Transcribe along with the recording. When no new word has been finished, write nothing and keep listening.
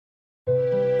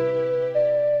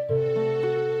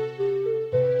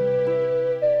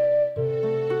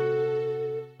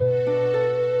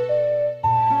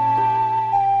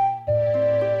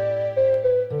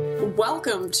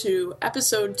welcome to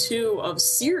episode 2 of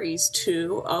series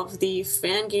 2 of the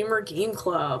Fangamer Game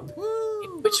Club,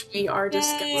 in which we are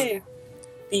discussing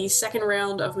the second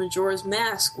round of Majora's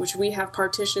Mask, which we have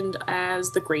partitioned as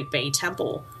the Great Bay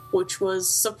Temple, which was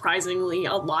surprisingly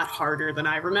a lot harder than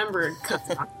I remembered, because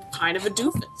I'm kind of a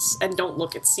doofus and don't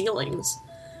look at ceilings.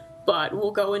 But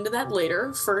we'll go into that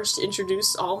later. First,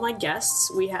 introduce all my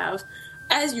guests. We have,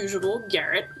 as usual,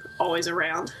 Garrett, always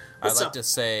around. I'd like to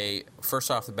say,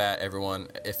 first off the bat, everyone,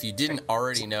 if you didn't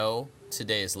already know,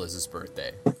 today is Liz's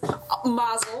birthday.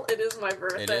 Mazel, it is my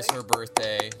birthday. It is her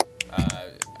birthday.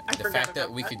 The fact that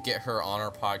we could get her on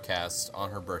our podcast on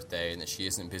her birthday and that she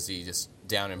isn't busy just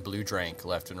down in blue drink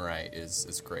left and right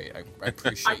is great. I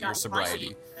appreciate your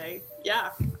sobriety.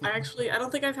 Yeah, I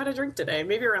don't think I've had a drink today.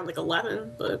 Maybe around like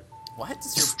 11, but... What?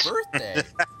 It's your birthday.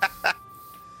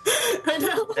 I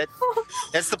know.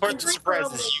 That's the part that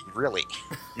surprises you, really.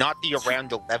 Not the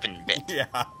around 11 bit. Yeah.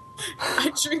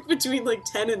 I drink between like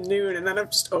 10 and noon, and then I'm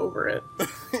just over it.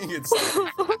 It's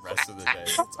the rest of the day.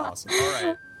 It's awesome. All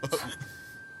right.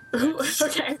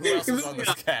 Okay. Who else is on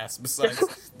this cast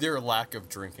besides their lack of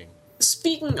drinking?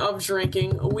 Speaking of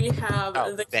drinking, we have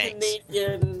the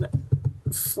Canadian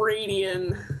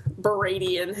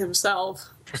Baradian himself,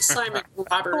 Simon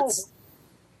Roberts.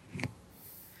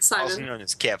 Simon. Also known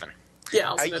as Kevin.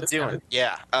 Yeah, how you doing? Kevin.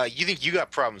 Yeah. You think you got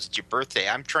problems with your birthday?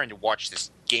 I'm trying to watch this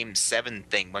Game 7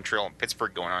 thing, Montreal and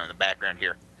Pittsburgh, going on in the background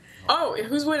here. Oh,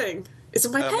 who's winning? Is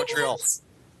it my Penguins?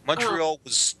 Montreal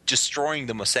was destroying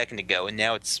them a second ago, and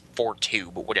now it's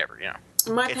 4-2, but whatever, you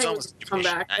know. My Penguins come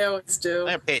back. They always do.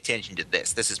 I don't pay attention to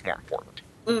this. This is more important.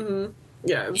 Mm-hmm.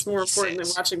 Yeah, it's more important than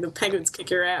watching the Penguins kick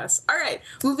your ass. All right,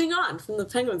 moving on from the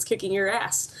Penguins kicking your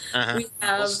ass. We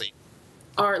have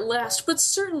our last, but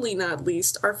certainly not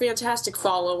least, our fantastic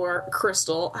follower,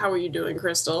 Crystal. How are you doing,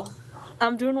 Crystal?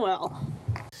 I'm doing well.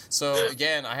 So,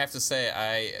 again, I have to say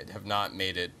I have not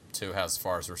made it to as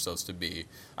far as we're supposed to be.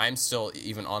 I'm still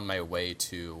even on my way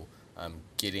to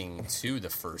getting to the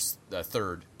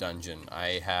third dungeon.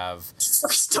 I have...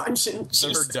 First dungeon,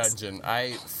 Jesus. Third dungeon.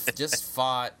 I just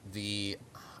fought the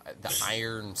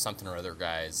Iron something or other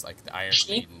guys, like the Iron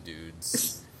Maiden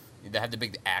dudes. They had the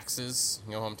big axes,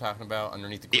 you know what I'm talking about,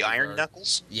 underneath the graveyard. Iron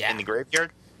Knuckles? Yeah. In the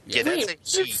graveyard? Yeah,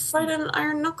 that's you fight an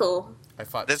Iron Knuckle. I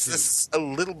fought That's a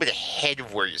little bit ahead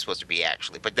of where you're supposed to be,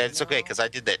 actually, but that's okay, because I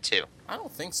did that too. I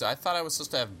don't think so. I thought I was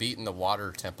supposed to have beaten the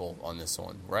Water Temple on this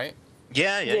one, right?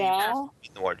 Yeah. You have to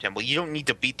beat the Water Temple. You don't need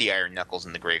to beat the Iron Knuckles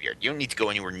in the graveyard. You don't need to go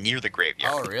anywhere near the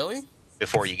graveyard. Oh, really?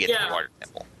 Before you get to the Water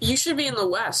Temple. You should be in the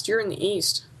west. You're in the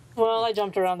east. Well, I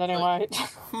jumped around anyway.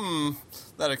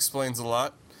 That explains a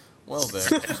lot. Well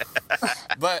then.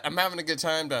 But I'm having a good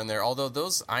time down there, although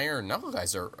those Iron Knuckle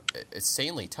guys are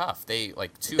insanely tough. They,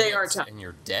 like, two hits and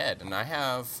you're dead. And I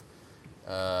have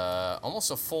almost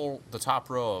the top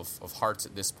row of hearts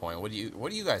at this point. What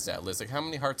are you guys at, Liz? Like, how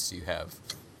many hearts do you have?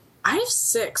 I have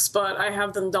 6, but I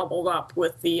have them doubled up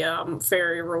with the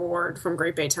fairy reward from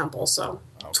Great Bay Temple, so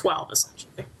 12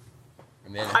 essentially.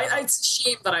 And then it's a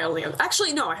shame that I only have...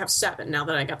 Actually, no, I have 7 now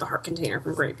that I got the heart container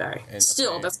from Great Bay.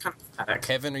 Still, that's kind of pathetic.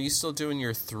 Kevin, are you still doing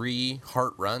your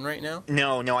 3-heart run right now?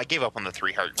 No, I gave up on the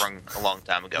 3-heart run a long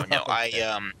time ago. No,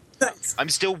 I'm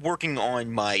still working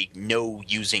on my no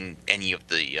using any of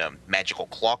the magical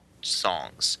clock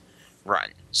songs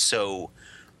run. So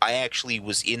I actually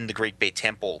was in the Great Bay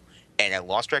Temple, and I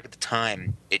lost track at the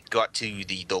time. It got to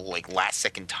the like last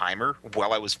second timer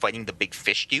while I was fighting the big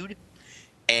fish dude,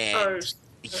 and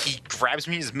he grabs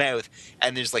me in his mouth,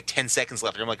 and there's like 10 seconds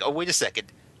left, and I'm like, oh, wait a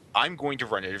second, I'm going to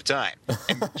run out of time.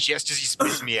 And just as he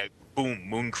spits me out, boom,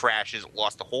 moon crashes,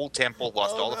 lost the whole temple,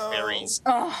 lost all the fairies.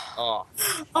 Oh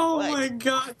my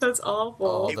god, that's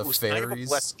awful. It was kind of a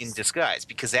blessing in disguise,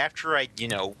 because after I,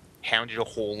 pounded a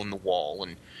hole in the wall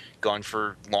and gone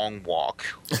for a long walk,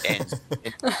 and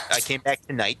I came back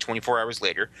tonight, 24 hours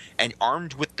later, and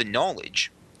armed with the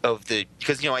knowledge of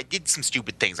because I did some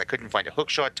stupid things. I couldn't find a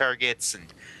hookshot targets,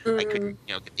 and I couldn't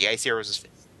get the ice arrows as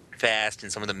fast,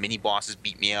 and some of the mini bosses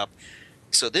beat me up.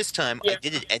 So this time I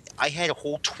did it, and I had a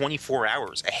whole 24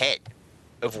 hours ahead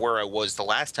of where I was the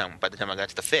last time by the time I got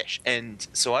to the fish. And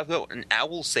so I've got an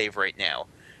owl save right now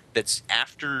that's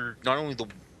after not only the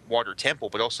Water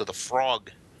Temple, but also the Frog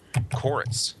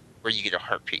Chorus, where you get a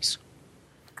heart piece.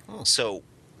 So,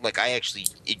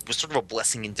 it was sort of a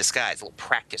blessing in disguise, a little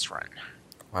practice run.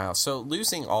 Wow, so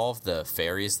losing all of the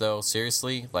fairies, though,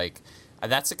 seriously,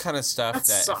 that's the kind of stuff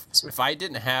that if I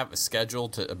didn't have a schedule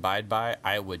to abide by,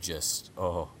 I would just,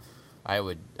 I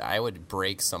would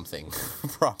break something,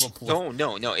 probably.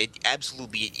 No. It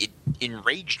absolutely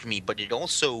enraged me, but it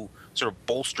also sort of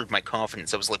bolstered my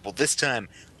confidence. I was like, well, this time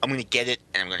I'm going to get it,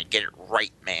 and I'm going to get it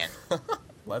right, man.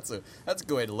 That's a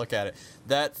good way to look at it.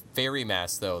 That fairy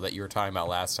mask, though, that you were talking about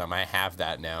last time, I have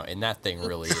that now, and that thing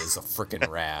really is a freaking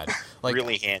rad. Like,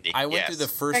 really handy. I went through the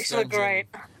first dungeon. Great.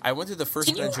 I went through the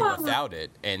first dungeon without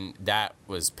it, and that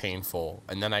was painful.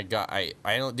 And then I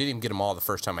didn't even get them all the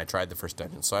first time I tried the first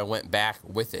dungeon, so I went back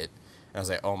with it. And I was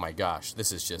like, oh my gosh,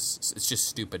 it's just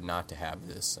stupid not to have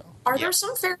this. So. Are there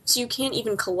some fairies you can't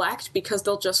even collect because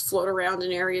they'll just float around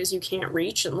in areas you can't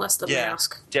reach unless the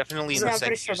mask? Definitely in the I'm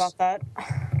pretty sure about that.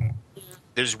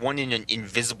 There's one in an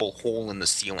invisible hole in the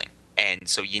ceiling, and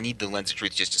so you need the lens of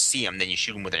truth just to see them, then you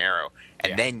shoot them with an arrow,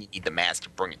 and then you need the mask to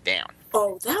bring it down.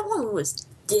 Oh, that one was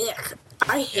dick.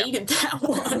 I hated that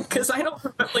one because I don't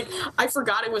remember, I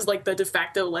forgot it was like the de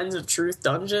facto lens of truth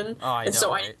dungeon. Oh, I know, so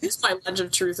right? I used my lens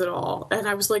of truth at all, and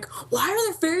I was like, why are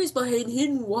there fairies behind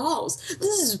hidden walls?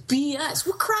 This is BS.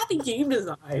 What crappy game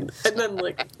design? And then,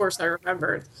 of course, I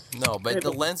remembered. No, but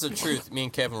the lens of truth, me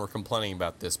and Kevin were complaining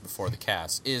about this before the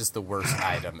cast, is the worst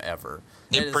item ever.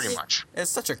 Pretty much. It's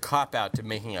such a cop-out to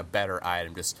making a better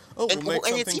item. Just, we'll make some and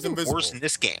it's things even invisible. worse in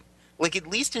this game. Like, at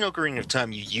least in Ocarina of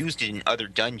Time, you used it in other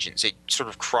dungeons. It sort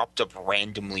of cropped up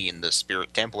randomly in the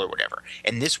Spirit Temple or whatever.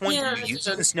 And this one, you use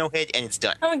it in Snowhead, and it's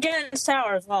done. Oh, again, it's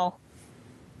tower as well.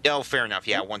 Oh, fair enough.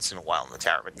 Yeah, once in a while in the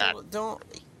tower, but not... Well,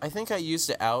 I think I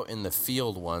used it out in the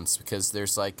field once because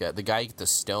there's the guy you get the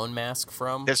stone mask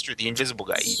from. That's true, the invisible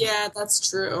guy. Yeah,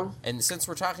 that's true. And since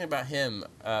we're talking about him,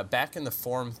 back in the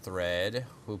forum thread,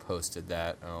 who posted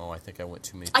that? Oh, I think I went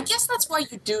too many. I guess that's why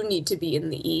you do need to be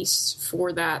in the east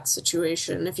for that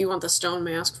situation if you want the stone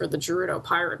mask for the Gerudo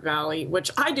Pirate Valley, which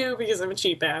I do because I'm a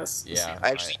cheap ass. Yeah, I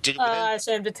actually did it I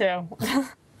saved it too.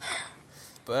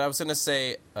 But I was gonna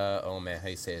say, oh man, how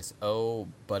do you say this? Oh,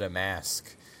 but a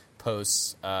mask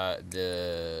posts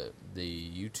the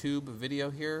YouTube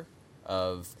video here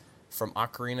from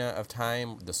Ocarina of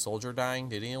Time, the soldier dying.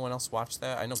 Did anyone else watch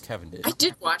that? I know Kevin did. I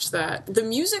did watch that. The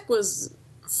music was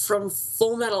from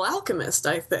Full Metal Alchemist,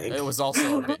 I think. It was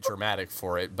also a bit dramatic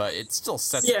for it, but it still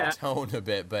sets the tone a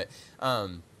bit. But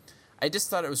I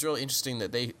just thought it was really interesting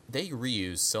that they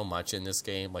reuse so much in this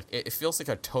game. Like it feels like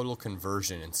a total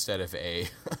conversion instead of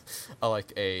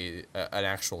an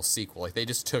actual sequel. Like they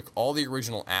just took all the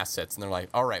original assets and they're like,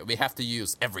 all right, we have to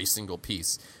use every single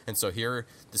piece. And so here,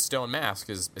 the stone mask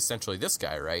is essentially this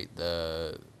guy, right?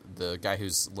 The guy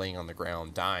who's laying on the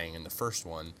ground dying in the first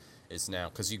one is now,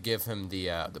 because you give him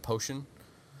the potion,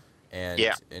 and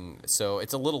so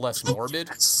it's a little less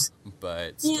morbid,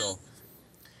 but still.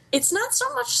 It's not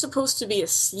so much supposed to be a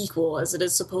sequel as it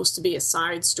is supposed to be a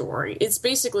side story. It's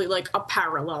basically like a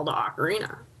parallel to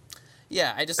Ocarina.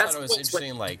 Yeah, I just thought it was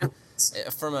interesting,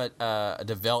 from a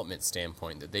development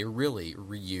standpoint, that they really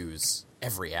reuse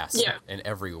every asset in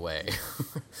every way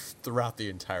throughout the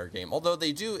entire game. Although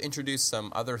they do introduce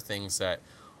some other things that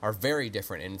are very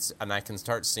different, and I can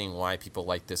start seeing why people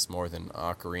like this more than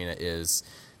Ocarina is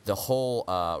the whole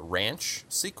ranch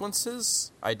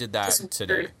sequences. I did that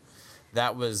today.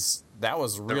 That was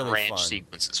really fun. The ranch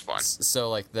sequence is fun.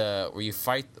 So where you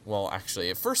fight. Well, actually,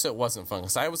 at first it wasn't fun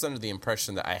because I was under the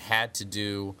impression that I had to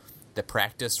do the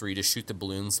practice where you just shoot the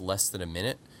balloons less than a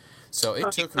minute. So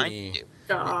it took me.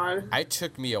 God. It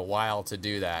took me a while to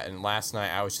do that, and last night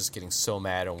I was just getting so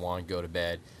mad and wanted to go to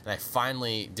bed, and I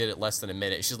finally did it less than a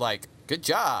minute. She's like, "Good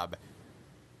job."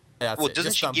 That's it. Doesn't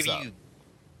just she thumbs give up. you?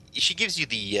 She gives you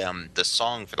the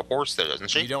song for the horse, though, doesn't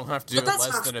she? You don't have to do it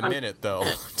less than a minute, though,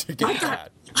 to get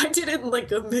that. I did it in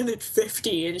a minute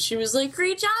 50, and she was like,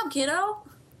 "Great job, kiddo."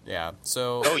 Yeah,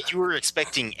 so... Oh, you were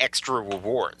expecting extra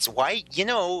rewards. Why?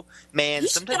 Man,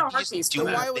 sometimes you just do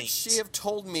Why things. would she have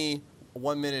told me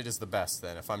 1 minute is the best,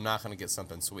 then, if I'm not going to get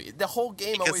something sweet? The whole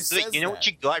game always says that. You know what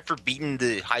you got for beating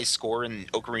the high score in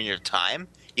Ocarina of Time?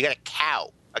 You got a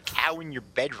cow. A cow in your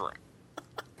bedroom.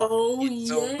 Oh,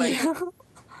 yeah.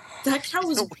 That cow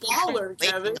was baller,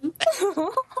 Kevin.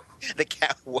 The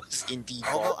cow was indeed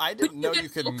baller. Although I didn't know you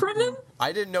could.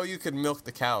 I didn't know you could milk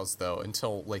the cows though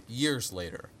until years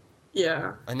later.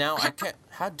 Yeah. And now I can't.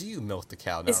 How do you milk the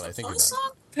cow? Now that I think about it.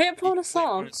 Can't put a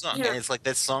song. And it's like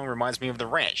that song reminds me of the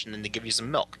ranch, and then they give you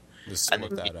some milk. Just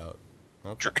split that out.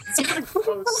 Okay.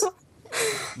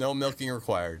 No milking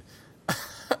required.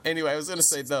 Anyway, I was going to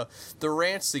say the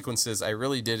ranch sequences I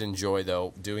really did enjoy,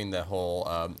 though, doing the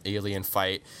whole alien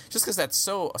fight, just because that's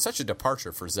such a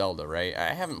departure for Zelda, right?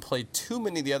 I haven't played too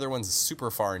many of the other ones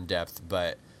super far in depth,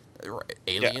 but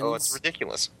aliens... Yeah, it's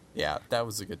ridiculous. Yeah, that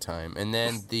was a good time. And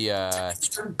then the...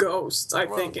 Ghosts, I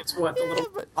think, is what the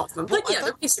little... But yeah,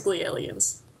 they're basically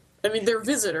aliens. I mean, they're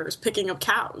visitors picking up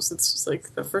cows. It's just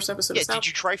like the first episode Yeah, of South. did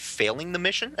you try failing the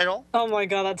mission at all? Oh my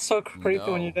god, that's so creepy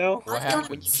when you do. What I've done it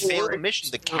When you happens? fail the before. mission,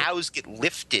 the cows get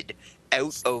lifted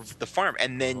out of the farm,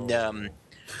 and then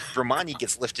Romani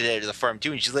gets lifted out of the farm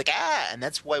too, and she's like, and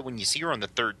that's why when you see her on the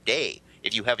third day,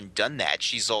 if you haven't done that,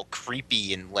 she's all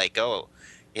creepy and like, oh,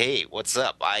 hey, what's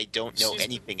up? I don't know She's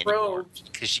anything anymore.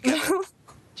 Because she got,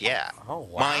 yeah. Oh,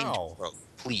 Mind wow. broke,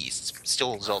 please. It's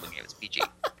still a Zelda game, it's PG.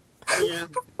 Yeah.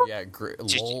 Yeah,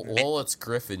 Just- Lolitz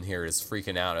Griffin here is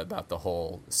freaking out about the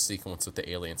whole sequence with the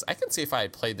aliens. I can see if I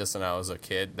had played this when I was a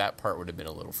kid, that part would have been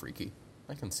a little freaky.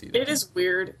 I can see that. It is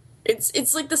weird.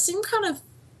 It's like the same kind of.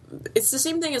 It's the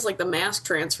same thing as like the mask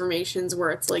transformations, where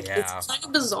it's like it's kind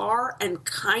of bizarre and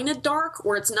kind of dark,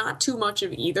 where it's not too much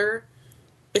of either.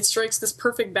 It strikes this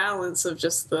perfect balance of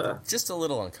just the. Just a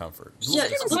little uncomfort. Yeah,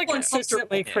 It's like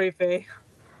consistently creepy.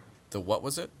 The what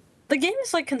was it? The game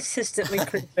is like consistently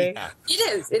creepy. Yeah. It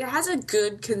is. It has a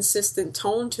good, consistent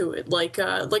tone to it. Like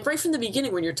right from the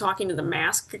beginning, when you're talking to the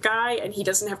mask guy and he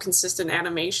doesn't have consistent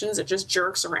animations, it just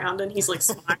jerks around and he's like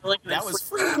smiling. And That was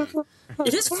freaky.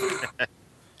 It is freaky.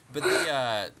 But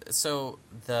the so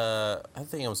the other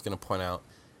thing I was going to point out,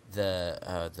 the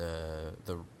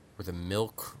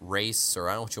milk race, or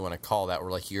I don't know what you want to call that,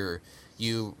 where like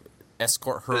you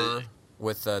escort her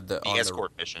with the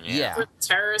escort mission, yeah. Where the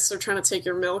terrorists are trying to take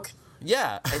your milk.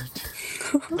 Yeah.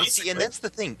 You see, and that's the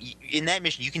thing. In that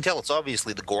mission, you can tell it's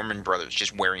obviously the Gorman brothers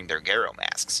just wearing their Garo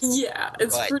masks. Yeah,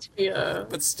 it's But- pretty.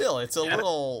 But still, it's a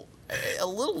little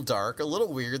dark, a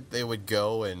little weird. They would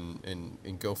go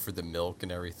and go for the milk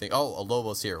and everything. Oh,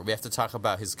 Lobo's here. We have to talk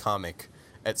about his comic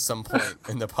at some point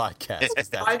in the podcast. 'Cause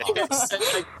that's I think I've awesome.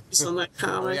 said like this on that We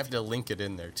comic. have to link it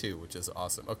in there too, which is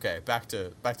awesome. Okay, back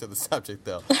to the subject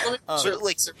though. So,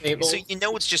 like, Mabel. so you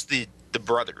know it's just the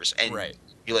brothers, and Right.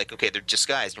 you're like, okay, they're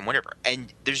disguised and whatever.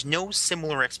 And there's no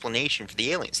similar explanation for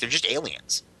the aliens. They're just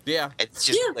aliens. Yeah. It's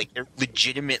just Yeah. like they're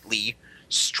legitimately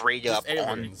straight Just up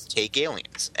aliens. on take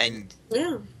aliens. And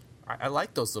Yeah. I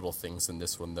like those little things in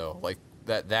this one though, like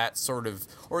that sort of,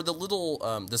 or the little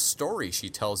the story she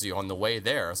tells you on the way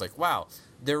there. I was like, wow,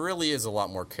 there really is a lot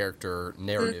more character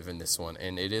narrative in this one,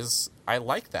 and it is. I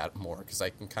like that more because I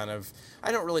can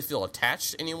I don't really feel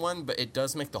attached to anyone, but it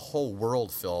does make the whole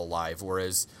world feel alive.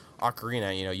 Whereas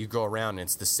Ocarina, you go around and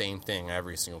it's the same thing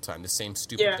every single time, the same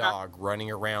stupid dog running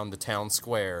around the town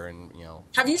square, and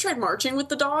Have you tried marching with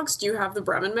the dogs? Do you have the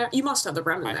Bremen mask? You must have the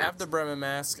Bremen I mask. have the Bremen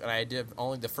mask, and I did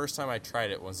only the first time I tried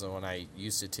it was when I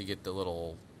used it to get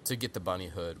the bunny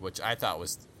hood, which I thought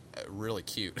was really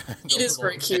cute. It is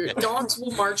very cute. Dogs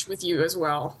will march with you as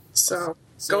well. So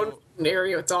go to an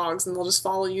area with dogs, and they'll just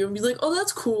follow you and be like, "Oh,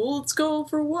 that's cool. Let's go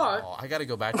for a walk." Oh, I got to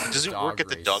go back to Does the it dog work at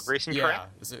the race. dog racing Yeah. track?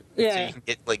 Is it? so Yeah. you can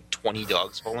get like 20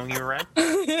 dogs following you around.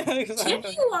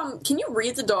 Exactly. Can you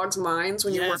read the dogs' minds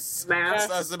when you work Yes. the mask? That's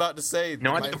what I was about to say.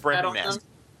 Not the Bremen bet on mask.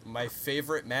 My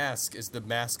favorite mask is the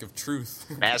Mask of Truth.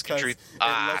 Mask of because Truth. It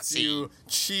lets See. you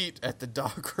cheat at the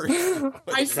dog race. I One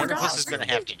of forgot. this is going to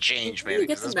have to change, man. You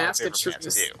get Because the that's my Mask of favorite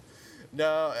mask Truth. too.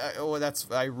 No,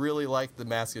 I really like the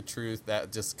Mask of Truth.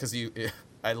 That just because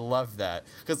I love that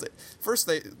because first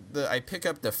I pick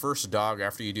up the first dog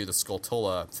after you do the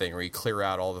Skulltula thing where you clear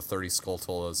out all the 30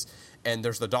 Skulltulas, and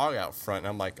there's the dog out front, and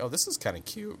I'm like, oh, this is kind of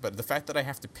cute, but the fact that I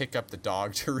have to pick up the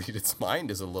dog to read its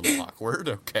mind is a little awkward.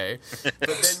 Okay, but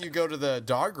then you go to the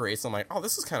dog race, I'm like, oh,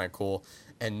 this is kind of cool,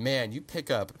 and man,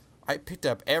 I picked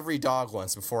up every dog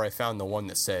once before I found the one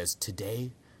that says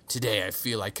Today I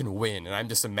feel I can win, and I'm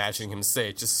just imagining him say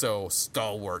it just so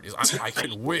stalwart. I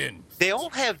can win. They all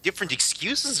have different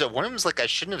excuses. Though. One of them's like, I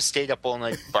shouldn't have stayed up all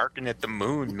night barking at the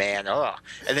moon, man. Ugh.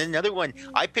 And then another one,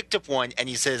 I picked up one, and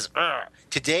he says,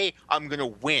 today I'm going to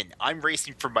win. I'm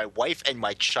racing for my wife and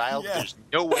my child. Yeah. There's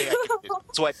no way I can win.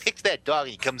 So I picked that dog,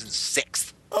 and he comes in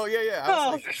 6th. Oh yeah.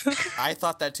 I was like, I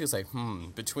thought that too. It's like,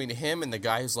 between him and the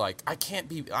guy who's like,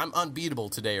 I'm unbeatable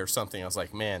today or something. I was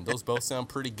like, man, those both sound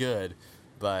pretty good.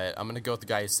 But I'm going to go with the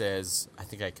guy who says, I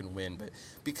think I can win. But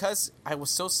because I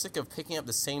was so sick of picking up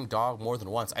the same dog more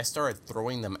than once, I started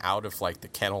throwing them out of, like, the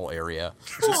kennel area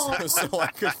just so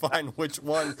I could find which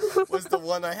one was the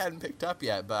one I hadn't picked up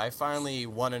yet. But I finally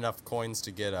won enough coins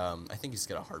to get, I think you just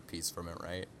get a heart piece from it,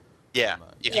 right? Yeah,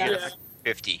 if you Yeah. get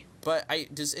 50. But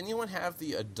does anyone have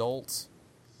the adult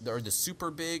or the super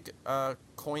big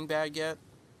coin bag yet?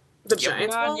 The Yep.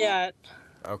 Giants Not ball? yet.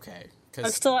 Okay. I'm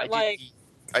 'Cause still at like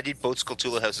I did both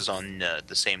Skulltula houses on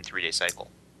the same 3-day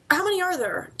cycle. How many are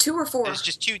there? 2 or 4? There's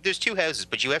just two. There's 2 houses,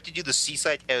 but you have to do the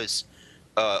seaside house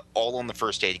all on the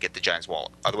first day to get the Giant's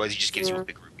wallet. Otherwise, he just gives you a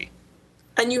big rupee.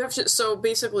 And you have to. So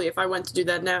basically, if I went to do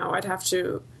that now, I'd have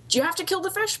to. Do you have to kill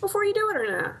the fish before you do it,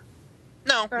 or not?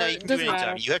 No, you can do it doesn't anytime.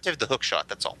 matter. You have to have the hook shot.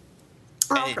 That's all.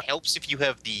 Oh, And it helps if you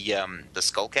have the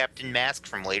Skull Captain mask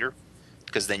from later,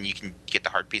 because then you can get the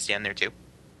heart piece down there too.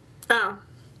 Oh,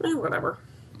 whatever.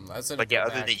 But yeah,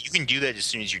 other than that, you can do that as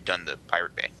soon as you've done the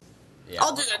Pirate Bay. Yeah.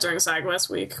 I'll do that during Side Quest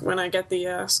week when I get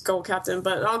the Skull Captain,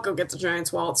 but I'll go get the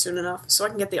Giant's Wallet soon enough so I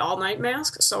can get the all-night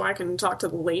mask, so I can talk to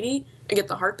the lady and get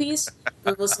the heart piece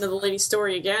and listen to the lady's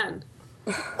story again.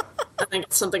 I think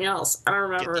it's something else. I don't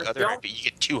remember. Get the other heart piece.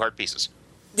 You get 2 heart pieces.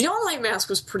 The all-night mask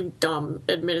was pretty dumb,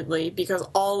 admittedly, because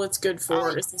all it's good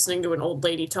for is listening to an old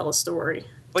lady tell a story.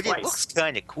 But twice. it looks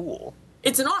kind of cool.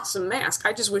 It's an awesome mask.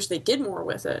 I just wish they did more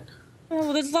with it.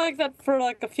 Well, there's like that for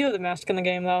like a few of the masks in the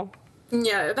game, though.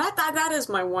 Yeah, that is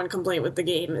my one complaint with the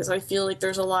game, is I feel like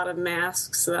there's a lot of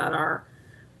masks that are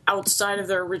outside of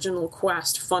their original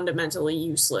quest fundamentally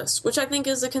useless, which I think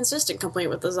is a consistent complaint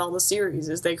with the Zelda series,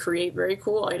 is they create very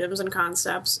cool items and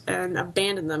concepts and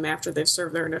abandon them after they've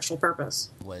served their initial purpose.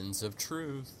 Lens of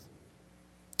truth.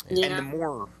 Yeah. And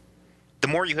the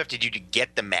more you have to do to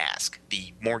get the mask,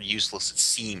 the more useless it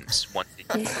seems once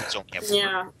it's only have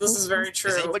Yeah, this is very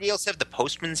true. Does anybody else have the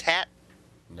postman's hat?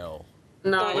 No.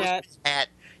 No. Yeah. Hat,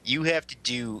 you have to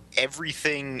do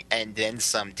everything and then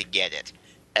some to get it.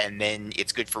 And then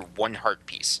it's good for 1 heart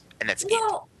piece. And that's it.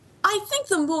 Well, I think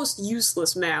the most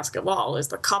useless mask of all is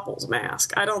the couple's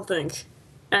mask. I don't think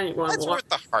anyone That's will. worth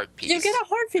the heart piece. You get a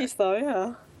heart piece, though,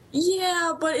 yeah.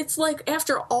 Yeah, but it's like,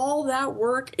 after all that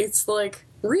work, it's like,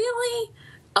 really?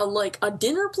 A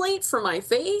dinner plate for my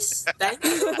face? Thank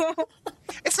you?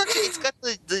 It's not. It's got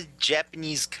the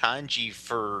Japanese kanji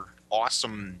for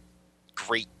awesome,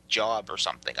 great job or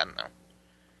something. I don't know.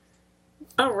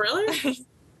 Oh, really?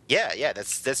 Yeah.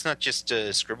 That's not just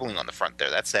scribbling on the front there.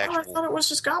 That's Oh, I actual. thought it was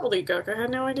just gobbledygook. I had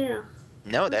no idea.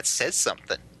 No, that says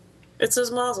something. It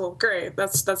says muzzle. Great.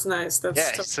 That's nice. That's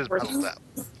Yeah, it says worth muzzle up.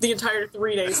 the entire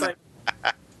 3 days. Like,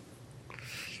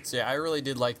 So yeah, I really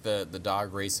did like the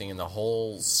dog racing, and the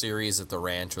whole series at the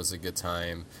ranch was a good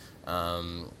time.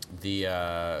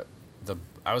 I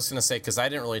was gonna say, because I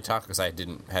didn't really talk because I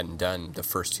hadn't done the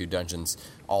first 2 dungeons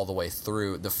all the way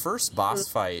through. The first boss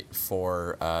fight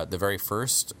for the very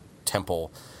first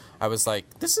temple, I was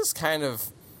like, this is kind of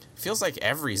feels like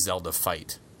every Zelda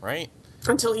fight, right?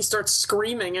 until he starts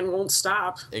screaming and won't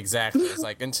stop. Exactly. It's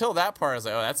like, until that part, I was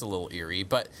like, oh, that's a little eerie.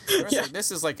 But I was Yeah. like,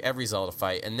 this is like every Zelda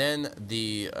fight. And then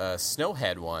the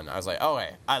Snowhead one, I was like, oh,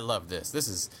 hey, I love this. This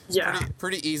is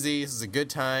pretty easy. This is a good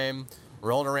time.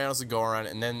 Rolling around as a Goron.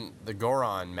 And then the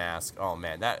Goron mask, oh,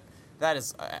 man, that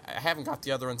is... I haven't got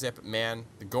the other ones yet, but, man,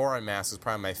 the Goron mask is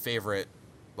probably my favorite,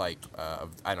 like,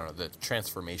 I don't know, the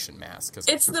transformation mask. Cause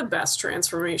It's the best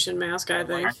transformation mask, I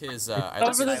think. like his...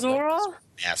 Over the Zora?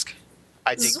 Mask.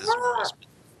 I think Zora.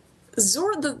 this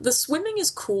Zora, the swimming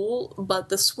is cool, but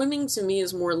the swimming to me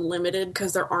is more limited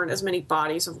because there aren't as many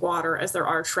bodies of water as there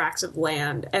are tracts of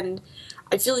land. And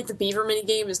I feel like the beaver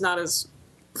minigame is not as...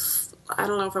 I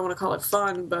don't know if I want to call it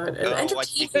fun, but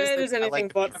entertaining. It is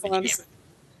anything but fun.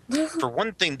 For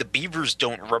one thing, the beavers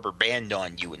don't rubber band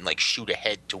on you and like shoot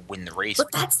ahead to win the race.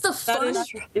 But that's the fun,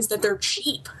 is that they're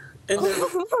cheap. And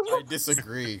I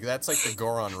disagree. That's like the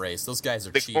Goron race. Those guys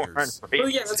are cheaters. oh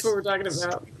yeah, that's what we're talking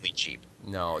about. Extremely cheap.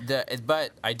 No,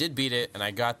 but I did beat it, and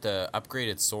I got the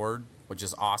upgraded sword, which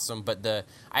is awesome. But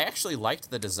I actually liked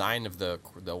the design of the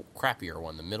crappier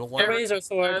one, the middle one. The razor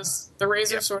sword. The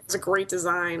razor sword is a great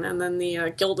design, and then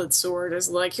the gilded sword is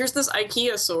like, here's this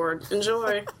IKEA sword,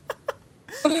 enjoy.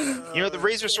 You know, the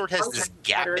razor sword has this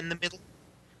gap in the middle.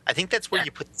 I think that's where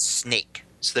you put the snake,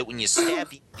 so that when you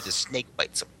stab, the snake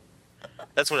bites him.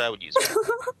 That's what I would use.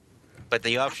 But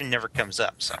the option never comes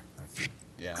up, so.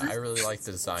 Yeah, I really like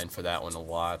the design for that one a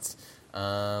lot.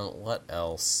 What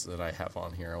else did I have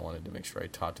on here I wanted to make sure I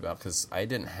talked about? Because I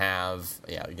didn't have...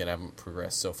 Yeah, again, I haven't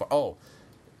progressed so far. Oh,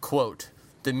 quote,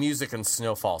 the music in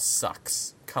Snowfall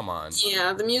sucks. Come on.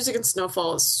 Yeah, the music in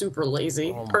Snowfall is super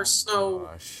lazy. Oh or my Snow...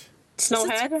 gosh.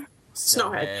 Snowhead?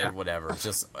 Snowhead, yeah. Whatever.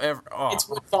 Just... It's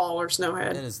Woodfall or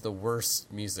Snowhead. That is the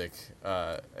worst music.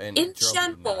 And In it drove me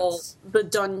general, nuts. the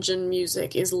dungeon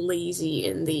music is lazy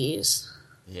in these.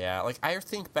 Yeah, like I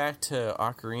think back to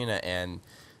Ocarina and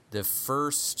the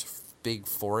first big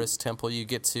forest temple you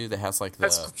get to that has like the...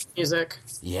 That's cool music.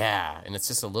 Yeah, and it's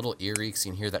just a little eerie because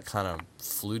you can hear that kind of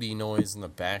fluty noise in the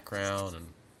background. And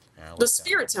I like The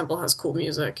Spirit Temple has cool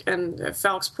music, and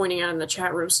Falk's pointing out in the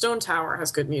chat room, Stone Tower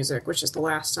has good music, which is the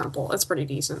last temple. That's pretty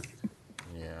decent.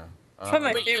 Yeah.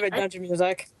 Probably my favorite dungeon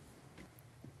music.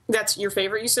 That's your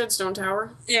favorite, you said, Stone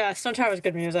Tower? Yeah, Stone Tower is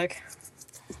good music.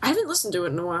 I haven't listened to it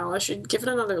in a while. I should give it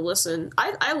another listen.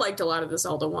 I liked a lot of the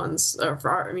Zelda ones.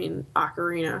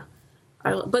 Ocarina.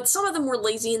 But some of them were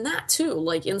lazy in that too.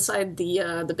 Like inside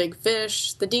the big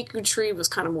fish, the Deku tree was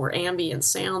kind of more ambient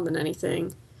sound than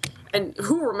anything. And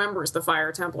who remembers the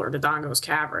Fire Temple or Dodongo's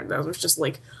Cavern? That was just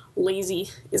like lazy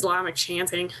Islamic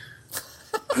chanting.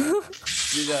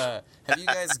 Have you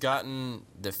guys gotten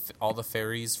all the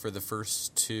fairies for the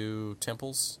first 2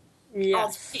 temples?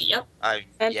 Yes. Yep.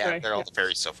 They're all the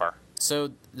fairies so far.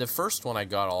 So the first one I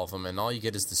got all of them, and all you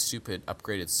get is the stupid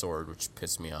upgraded sword, which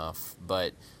pissed me off.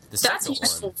 But the That's second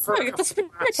useful one, for Get the spin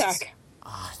attack.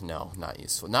 no, not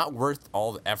useful, not worth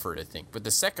all the effort, I think. But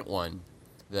the second one,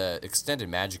 the extended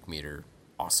magic meter,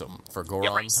 awesome for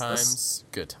Goron times,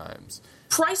 good times.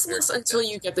 Priceless until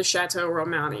you get the Chateau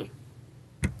Romani.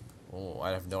 Oh,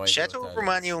 I have no idea. Chateau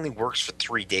Romani only works for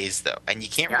 3 days though, and you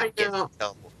can't really get it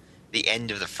until the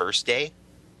end of the first day.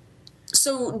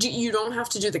 So you don't have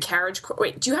to do the carriage.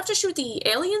 Wait, do you have to shoot the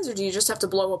aliens, or do you just have to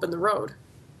blow up in the road?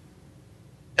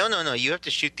 No. You have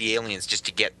to shoot the aliens just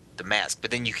to get the mask,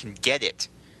 but then you can get it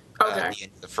at the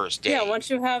end of the first day. Yeah, once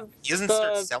you have he doesn't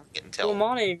start selling it until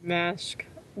Lumani mask,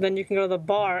 then you can go to the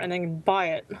bar and then buy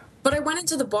it. But I went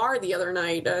into the bar the other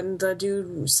night, and the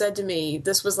dude said to me,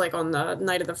 this was like on the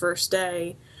night of the first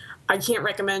day, I can't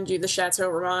recommend you the Chateau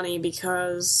Romani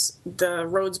because the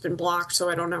road's been blocked, so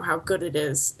I don't know how good it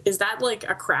is. Is that like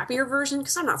a crappier version?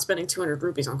 Because I'm not spending 200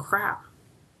 rupees on crap.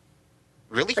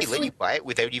 Really? He let you buy it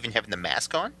without even having the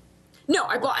mask on? No,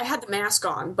 I had the mask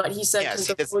on, but he said... it's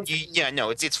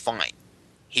fine.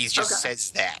 He just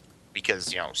says that because,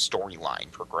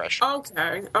 storyline progression.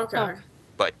 Okay.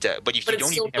 But if you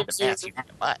don't even have the mask, you have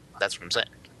to buy it. That's what I'm saying.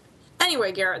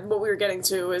 Anyway, Garrett, what we were getting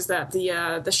to is that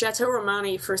the Chateau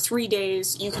Romani, for 3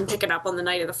 days, you can pick it up on the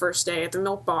night of the first day at the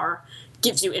milk bar,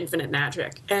 gives you infinite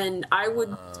magic. And I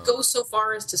would go so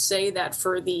far as to say that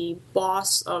for the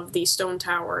boss of the Stone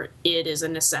Tower, it is a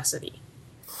necessity.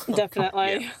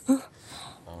 Definitely.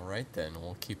 All right, then.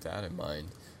 We'll keep that in mind.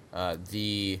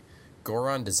 The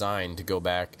Goron design, to go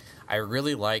back, I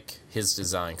really like his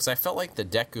design, because I felt like the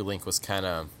Deku Link was kind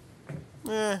of...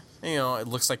 it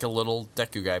looks like a little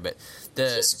Deku guy, but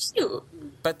He's cute.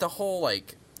 But the whole,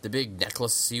 like, the big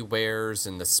necklace he wears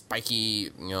and the spiky,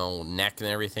 neck and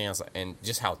everything, and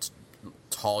just how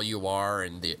tall you are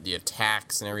and the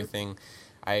attacks and everything,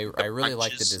 I really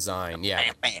like the design.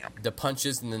 Yeah, bam, bam. The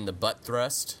punches and then the butt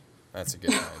thrust, that's a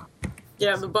good time.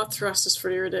 Yeah, the butt thrust is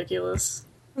pretty ridiculous.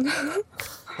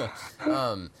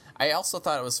 I also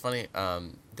thought it was funny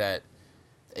that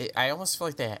I almost feel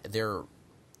like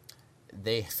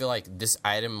they feel like this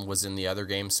item was in the other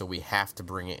game, so we have to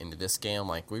bring it into this game.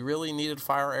 Like, we really needed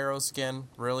fire arrows again,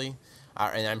 really?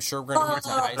 And I'm sure we're going to use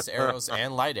ice arrows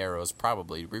and light arrows,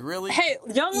 probably. We really... Hey,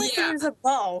 Young Link can use a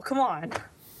bow. Come on.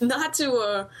 Not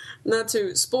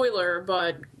to spoiler,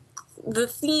 but the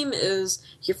theme is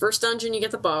your first dungeon, you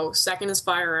get the bow. Second is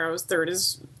fire arrows. Third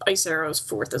is ice arrows.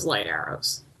 Fourth is light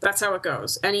arrows. That's how it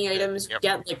goes. Any items you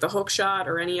get, like the hook shot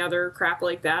or any other crap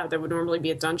like that would normally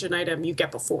be a dungeon item, you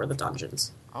get before the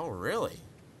dungeons. Oh, really?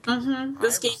 Mm-hmm.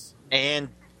 This game... And...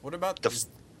 What about... Is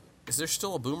there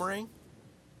still a boomerang?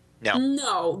 No.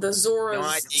 No, the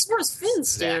Zora's fin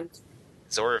stand.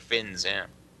 Zora fins, yeah.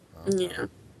 Okay. Yeah.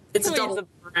 It's a double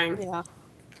boomerang. Yeah.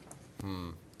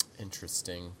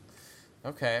 Interesting.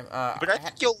 Okay. But I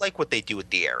think you'll like what they do with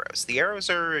the arrows. The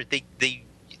arrows are...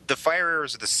 The fire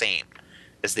arrows are the same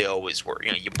as they always were.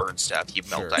 You burn stuff, you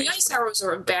melt ice. The ice arrows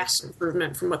are a vast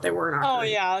improvement from what they were in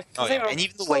Ocarina. Oh, yeah. And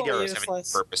even the light arrows have a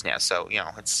purpose now, so,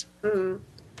 it's...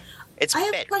 It's I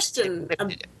have better. a question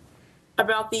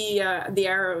about the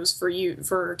arrows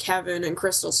for Kevin and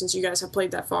Crystal, since you guys have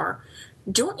played that far.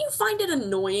 Don't you find it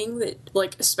annoying that,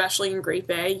 like, especially in Great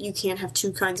Bay, you can't have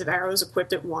 2 kinds of arrows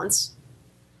equipped at once?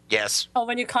 Yes. Oh,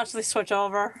 when you constantly switch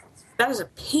over? That is a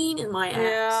pain in my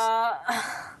ass.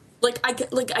 Yeah. I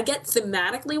get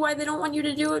thematically why they don't want you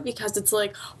to do it, because it's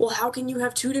like, well, how can you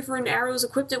have 2 different arrows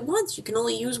equipped at once? You can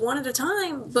only use one at a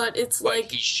time, but it's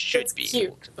he should it's be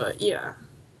cute, but yeah.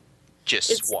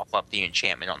 Just swap up the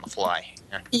enchantment on the fly.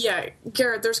 Yeah,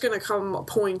 Garrett, there's going to come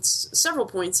several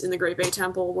points in the Great Bay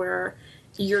Temple where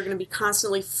you're going to be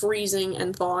constantly freezing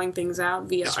and thawing things out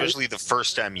via especially the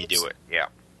first time you do it, yeah.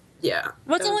 Yeah.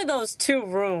 What's only those 2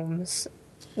 rooms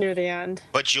near the end?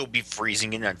 But you'll be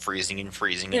freezing and unfreezing and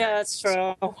freezing. Yeah, that's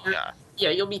true. Yeah. Yeah,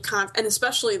 you'll be and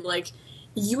especially, like,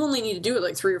 you only need to do it,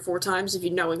 like, 3 or 4 times if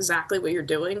you know exactly what you're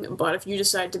doing, but if you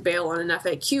decide to bail on an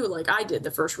FAQ, like I did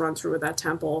the first run-through of that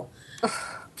temple,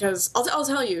 because I'll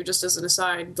tell you, just as an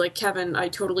aside, like, Kevin, I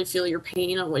totally feel your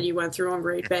pain on what you went through on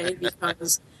Great Bay,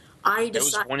 because That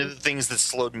was one of the things that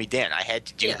slowed me down. I had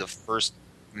to do the first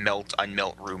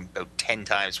unmelt room about 10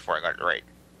 times before I got it right.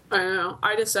 I know.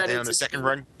 I decided And on the second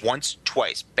run, once,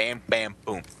 twice, bam, bam,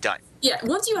 boom, done. Yeah,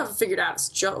 once you have it figured out, it's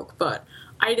a joke, but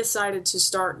I decided to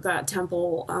start that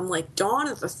temple on, like, dawn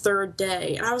of the third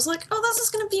day, and I was like, oh, this is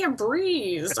going to be a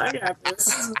breeze. I got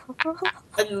this.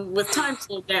 And with time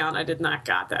slowed down, I did not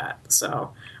got that,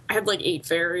 so I had, like, 8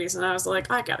 fairies, and I was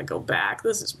like, I gotta go back.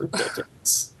 This is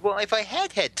ridiculous. Well, if I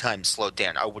had time slowed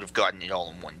down, I would have gotten it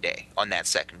all in one day on that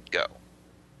second go.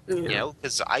 Yeah. You know,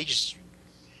 because I just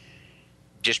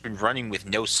been running with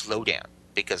no slowdown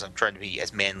because I'm trying to be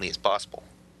as manly as possible.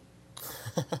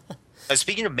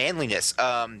 Speaking of manliness,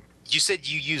 you said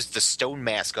you used the stone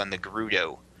mask on the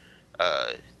Gerudo,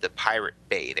 the pirate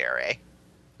bay there, eh?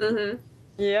 Mm-hmm.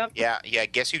 Yep. Yeah.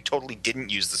 Guess who totally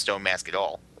didn't use the stone mask at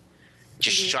all?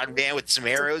 Just shot him down with some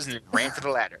arrows and then ran for the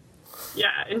ladder.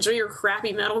 Yeah, enjoy your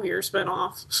crappy Metal Gear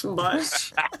spinoff,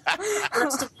 but...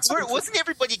 Wasn't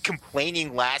everybody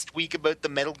complaining last week about the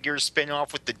Metal Gear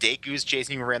spinoff with the Dekus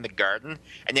chasing you around the garden?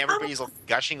 And everybody's like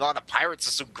gushing, oh, the pirates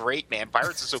are so great, man.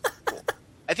 Pirates are so cool.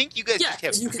 I think you guys just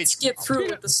have... you can skip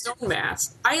through with the stone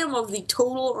mask. I am of the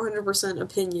total 100%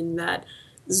 opinion that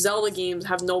Zelda games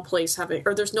have no place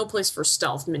there's no place for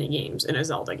stealth minigames in a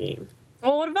Zelda game.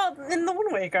 Well, what about in the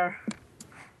Wind Waker?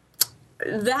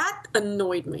 That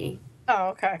annoyed me. Oh,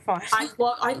 okay, fine.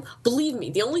 I believe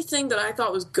me, the only thing that I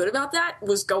thought was good about that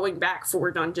was going back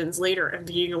 4 dungeons later and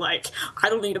being like, I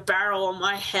don't need a barrel on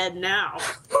my head now.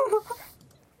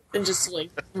 And just, like,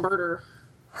 murder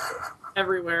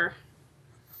everywhere.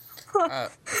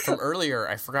 From earlier,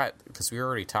 I forgot, because we were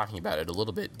already talking about it a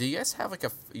little bit. Do you guys have, like,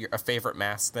 a favorite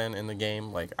mask, then, in the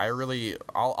game? Like,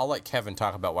 I'll let Kevin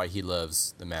talk about why he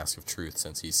loves the Mask of Truth,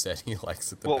 since he said he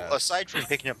likes it the best. Well, aside from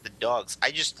picking up the dogs,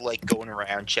 I just like going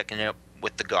around, checking out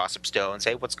with the gossip stones.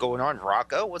 Hey, what's going on,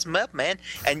 Rocco? What's up, man?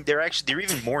 And they're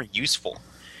even more useful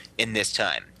in this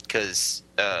time, because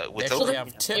with they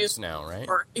have tips now, right?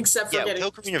 Except for with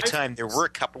Ocarina of Time, there were a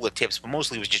couple of tips, but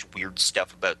mostly it was just weird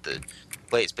stuff about the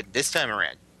place. But this time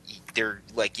around, they're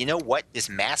like, you know what? This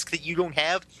mask that you don't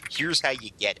have, here's how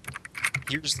you get it.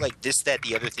 Here's like this, that,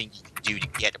 the other thing you can do to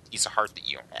get a piece of heart that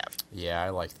you don't have. Yeah, I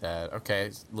like that.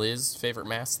 Okay, Liz, favorite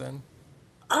mask then?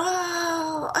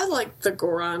 I like the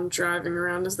Goron driving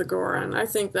around as the Goron. I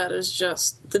think that is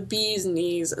just the bee's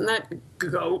knees. And that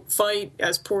goat fight,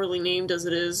 as poorly named as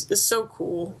it is so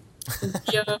cool.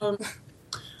 Yeah.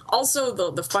 Also,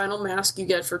 the final mask you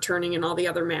get for turning in all the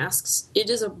other masks, it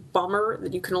is a bummer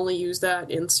that you can only use that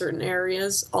in certain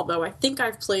areas. Although I think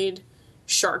I've played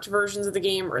sharked versions of the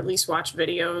game, or at least watched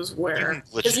videos where...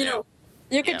 Because,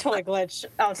 you can totally glitch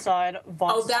outside.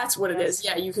 Oh, that's what it is.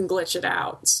 Yeah, you can glitch it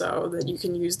out so that you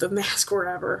can use the mask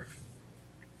wherever.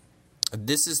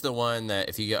 This is the one that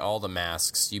if you get all the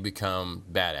masks, you become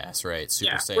badass, right?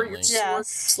 Super Saiyan Link.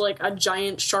 It's like a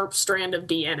giant sharp strand of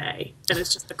DNA, and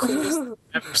it's just the coolest thing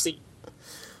I've ever seen.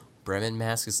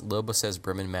 Lobo says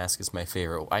Bremen mask is my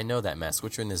favorite. I know that mask.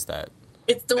 Which one is that?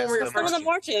 It's the one where you're one of the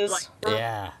marches.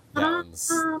 Yeah, that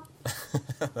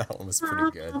one was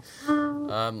pretty good.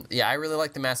 Yeah, I really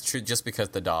like the Mask of Truth just because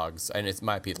the dogs, and it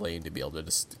might be lame to be able to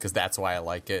because that's why I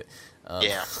like it. I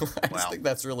just think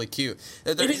that's really cute.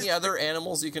 Are there any other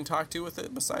animals you can talk to with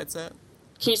it besides that?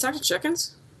 Can you talk to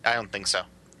chickens? I don't think so.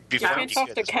 You can talk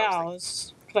to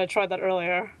cows, because I tried that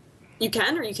earlier. You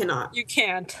can or you cannot? You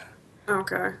can't.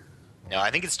 Okay. No, I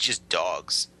think it's just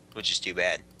dogs, which is too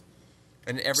bad.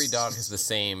 And every dog has the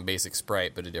same basic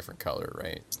sprite, but a different color,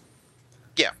 right?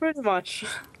 Yeah. Pretty much.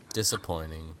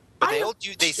 Disappointing. But they all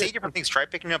do. They say different things. Try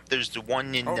picking up. There's the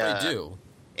one in. They do.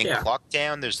 In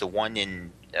Clocktown, there's the one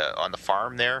in on the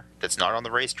farm there that's not on the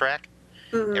racetrack.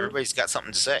 Mm-hmm. Everybody's got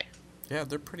something to say. Yeah,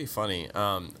 they're pretty funny.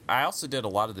 I also did a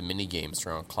lot of the mini games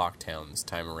around Clocktown this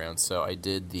time around. So I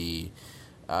did the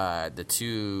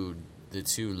two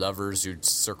lovers who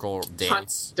circle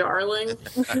dance. Darling.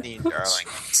 Darling.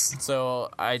 So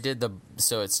I did let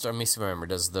me remember.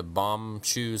 Does the bomb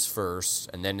choose first,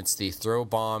 and then it's the throw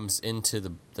bombs into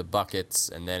the buckets,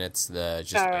 and then it's the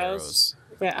just arrows.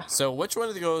 Yeah. So which one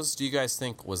of those do you guys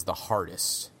think was the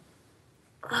hardest?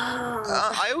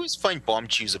 I always find bomb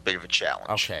choose a bit of a challenge.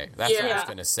 Okay, that's what I was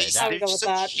gonna say. They're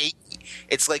so shaky.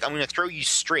 It's like, I'm gonna throw you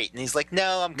straight, and he's like,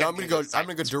 no, I'm gonna go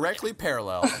directly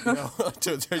parallel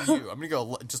to you. I'm gonna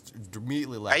go just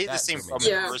immediately left. I had the same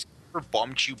problem for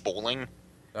bomb chew bowling.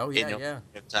 Oh yeah.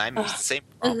 Time it was the same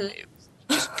problem. You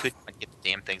just couldn't get the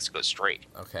damn things to go straight.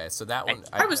 Okay, so that one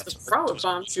I was the pro of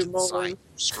bomb chew bowling.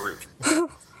 Screwed.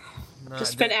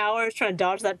 Just spend hours trying to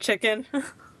dodge that chicken.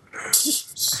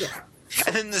 Yeah.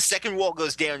 And then the second wall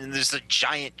goes down, and there's a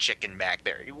giant chicken back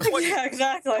there. Yeah,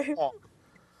 exactly.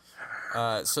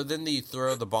 So then you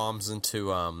throw the bombs into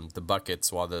the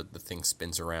buckets while the thing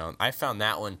spins around. I found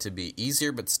that one to be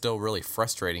easier, but still really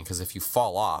frustrating because if you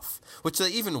fall off, which they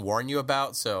even warn you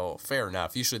about, so fair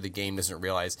enough. Usually the game doesn't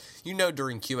realize.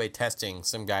 During QA testing,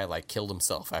 some guy killed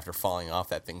himself after falling off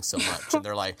that thing so much, and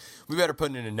they're like, "We better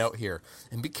put in a note here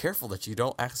and be careful that you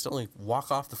don't accidentally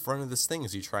walk off the front of this thing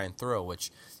as you try and throw,"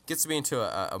 which gets me into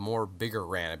a more bigger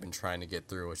rant I've been trying to get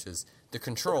through, which is the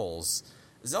controls.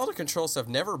 Zelda controls have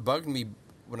never bugged me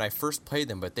when I first played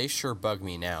them, but they sure bug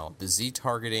me now. The Z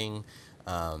targeting,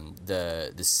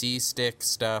 the C stick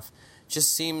stuff,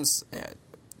 just seems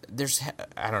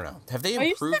I don't know. Have they improved on that? Are you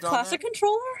using the classic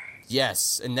controller?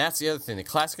 Yes, and that's the other thing. The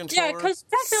classic controller. Yeah, because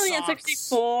back in the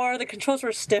N64, the controls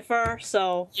were stiffer.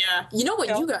 So yeah,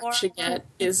 what you guys should get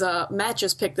is Matt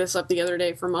just picked this up the other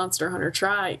day for Monster Hunter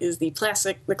Try. Is the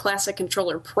classic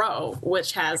controller Pro,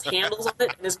 which has handles on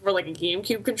it and is more like a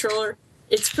GameCube controller.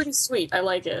 It's pretty sweet. I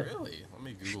like it. Really? Let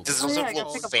me Google. Does it also have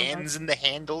little fans in the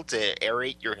handle to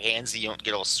aerate your hands so you don't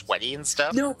get all sweaty and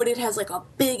stuff? No, but it has a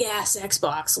big ass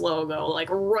Xbox logo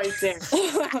right there,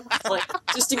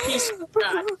 just in case you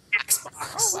forgot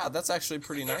Xbox. Oh wow, that's actually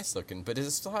pretty nice looking. But does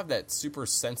it still have that super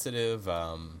sensitive?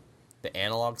 The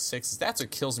analog sticks. That's what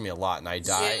kills me a lot, and I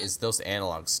die. Is those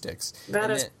analog sticks?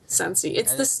 That is sensey.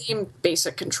 It's the same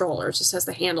basic controller. It just has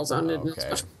the handles on it, and it's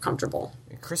much more comfortable.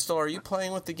 Crystal, are you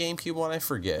playing with the GameCube one? I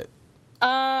forget.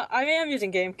 I am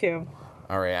using GameCube.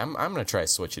 All right, I'm gonna try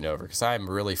switching over because I'm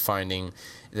really finding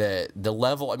the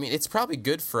level. I mean, it's probably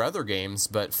good for other games,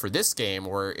 but for this game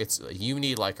where you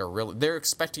need they're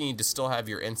expecting you to still have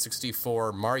your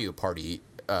N64 Mario Party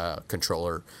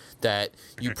controller that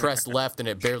you press left and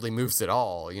it barely moves at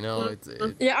all.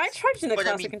 Yeah, I tried using the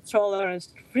classic controller, and it's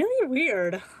really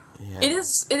weird. Yeah. It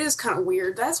is kind of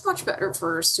weird. That's much better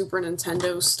for Super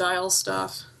Nintendo style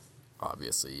stuff.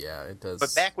 Obviously, yeah, it does.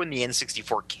 But back when the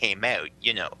N64 came out,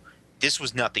 this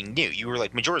was nothing new. You were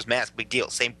like, Majora's Mask, big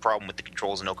deal. Same problem with the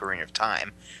controls in Ocarina of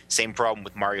Time. Same problem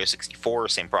with Mario 64.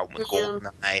 Same problem with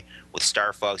GoldenEye, with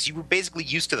Star Fox. You were basically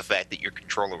used to the fact that your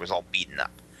controller was all beaten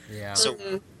up. Yeah. So,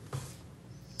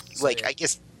 I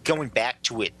guess going back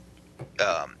to it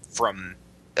from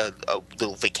a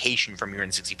little vacation from your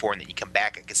N64 and then you come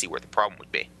back, I can see where the problem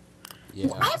would be. Yeah.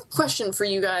 Well, I have a question for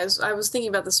you guys. I was thinking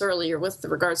about this earlier with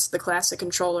regards to the classic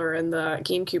controller and the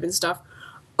GameCube and stuff.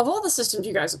 Of all the systems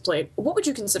you guys have played, what would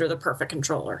you consider the perfect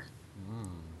controller?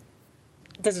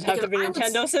 Does it have to be a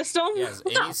Nintendo system? Yes,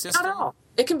 any system? Not at all.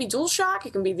 It can be DualShock.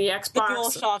 It can be the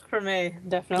Xbox. The DualShock for me,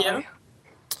 definitely.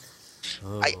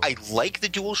 Yeah. I like the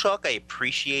DualShock. I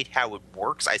appreciate how it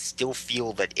works. I still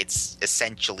feel that it's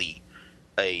essentially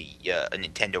a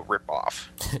Nintendo ripoff.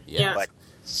 Yeah. But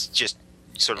it's just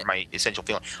sort of my essential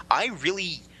feeling. I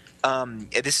really,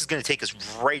 this is going to take us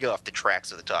right off the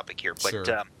tracks of the topic here, but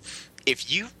Sure.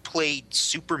 If you've played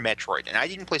Super Metroid, and I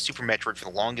didn't play Super Metroid for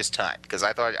the longest time because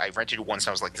I thought I rented it once and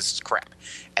I was like, this is crap.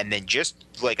 And then just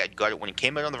I got it when it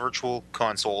came out on the Virtual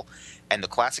Console, and the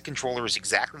classic controller is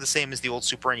exactly the same as the old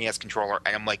Super NES controller,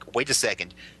 and I'm like, wait a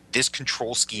second, this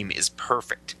control scheme is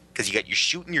perfect because you got your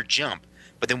shoot and your jump,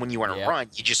 but then when you want to run,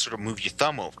 you just sort of move your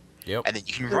thumb over, and then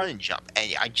you can run and jump,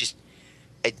 and I just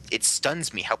it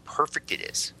stuns me how perfect it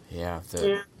is. Yeah,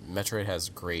 Metroid has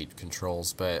great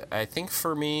controls, but I think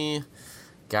for me,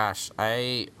 gosh,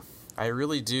 I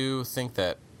really do think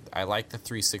that I like the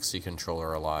 360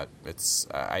 controller a lot. It's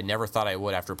I never thought I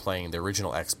would after playing the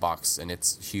original Xbox and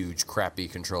its huge, crappy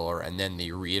controller, and then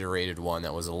the reiterated one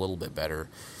that was a little bit better.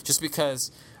 Just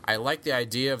because I like the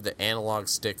idea of the analog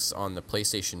sticks on the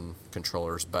PlayStation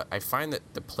controllers, but I find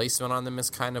that the placement on them is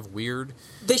kind of weird.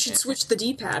 They should switch the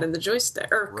D-pad and the joystick.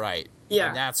 Right. Yeah.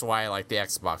 And that's why I like the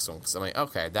Xbox one, because I'm like,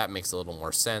 okay, that makes a little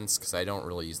more sense, because I don't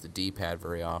really use the D-pad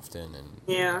very often.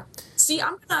 Yeah. See,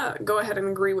 I'm going to go ahead and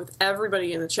agree with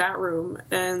everybody in the chat room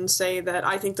and say that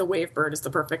I think the Wavebird is the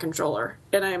perfect controller,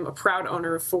 and I am a proud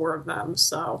owner of 4 of them,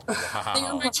 so they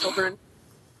are my children.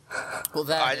 Well,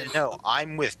 I don't know.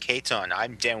 I'm with Katon.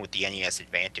 I'm down with the NES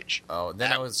Advantage. Oh,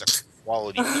 then that was a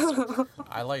quality.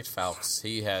 I liked Falx.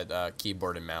 He had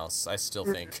keyboard and mouse. I still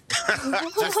think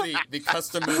just the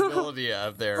customability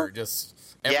of their just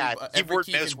keyboard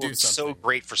key mouse worked so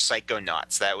great for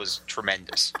Psychonauts. That was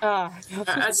tremendous.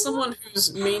 As someone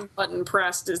whose main button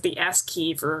pressed is the S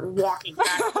key for walking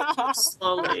back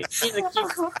slowly,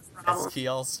 S key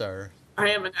all-star.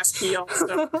 I am an S key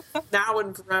all-star now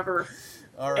and forever.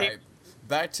 All right,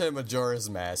 back to Majora's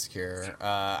Mask here.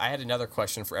 I had another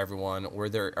question for everyone. Are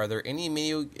there any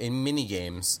mini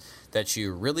games that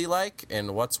you really like,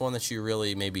 and what's one that you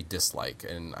really maybe dislike?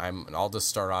 And I'll just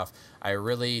start off. I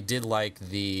really did like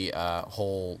the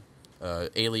whole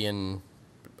alien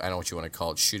I don't know what you want to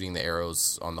call it, shooting the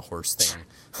arrows on the horse thing.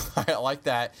 I like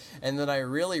that. And then I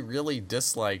really, really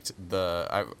disliked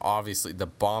obviously the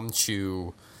bomb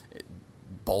chew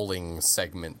bowling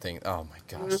segment thing. Oh my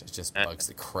gosh, it just bugs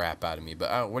the crap out of me.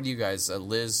 But what do you guys,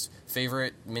 Liz,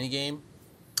 favorite minigame?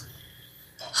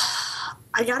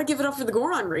 I gotta give it up for the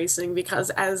Goron racing, because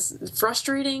as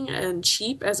frustrating and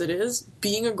cheap as it is,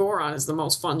 being a Goron is the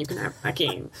most fun you can have in that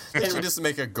game. They should just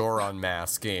make a Goron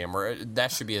mask game, or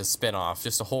that should be a spin-off,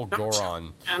 just a whole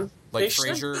Goron. Like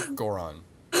Frasier, Goron.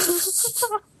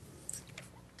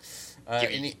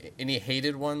 Any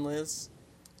hated one, Liz?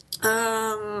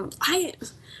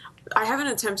 I haven't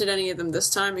attempted any of them this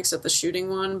time except the shooting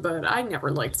one, but I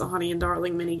never liked the Honey and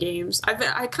Darling mini games.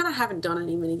 I kind of haven't done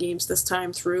any mini games this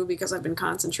time through because I've been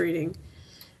concentrating.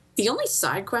 The only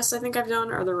side quests I think I've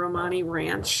done are the Romani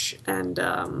Ranch, and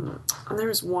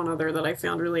there's one other that I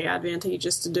found really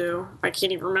advantageous to do. I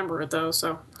can't even remember it though,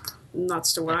 so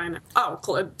nuts to what I know. Oh,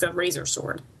 the Razor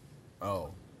Sword. Oh.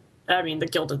 I mean, the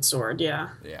Gilded Sword, yeah.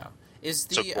 Yeah.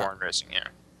 So Goron racing, yeah.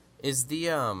 Is the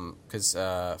because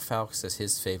Falk says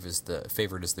his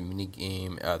favorite is the mini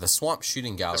game, the Swamp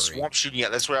Shooting Gallery. The Swamp Shooting, yeah,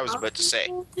 that's what I was about to say.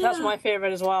 That's my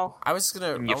favorite as well. I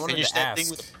wanted finish to that ask. thing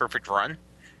with a perfect run,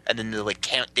 and then they'll like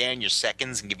count down your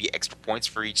seconds and give you extra points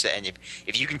for each set. And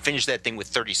if you can finish that thing with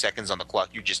 30 seconds on the clock,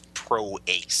 you're just pro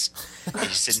ace. And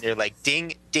you're sitting there like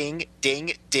ding, ding,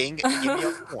 ding, ding, and give me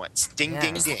all the points. Ding,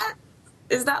 ding, ding.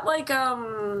 Is that like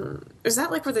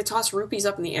where they toss rupees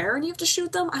up in the air and you have to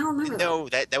shoot them? I don't remember. No,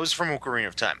 that was from Ocarina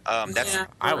of Time. I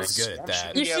was good at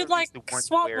that. You should like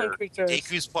swamp creatures.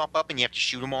 Dekus pop up and you have to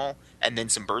shoot them all, and then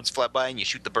some birds fly by and you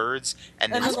shoot the birds,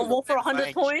 and then there's a wolf for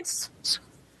 100 points.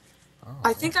 Oh.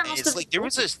 I think I must it's have. Like there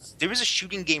was a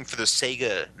shooting game for the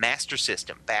Sega Master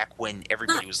System back when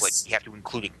everybody was like, you have to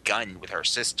include a gun with our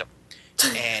system.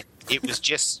 And it was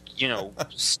just,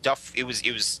 stuff. It was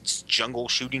jungle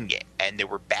shooting game, and there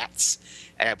were bats,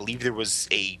 and I believe there was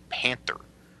a panther,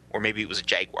 or maybe it was a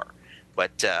jaguar.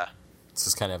 But this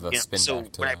is kind of a spin so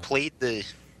back to when I played the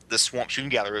Swamp Shooting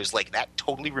Gallery, it was like that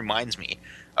totally reminds me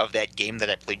of that game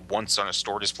that I played once on a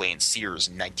store display in Sears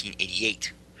in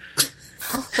 1988.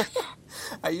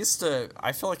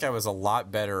 I feel like I was a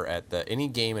lot better at any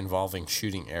game involving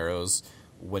shooting arrows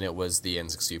when it was the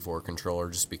N64 controller,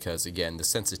 just because, again, the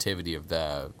sensitivity of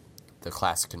the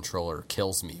classic controller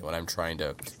kills me when I'm trying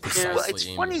to precisely Well, it's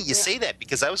aim. funny you say that,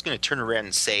 because I was going to turn around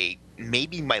and say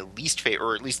maybe my least favorite,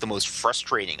 or at least the most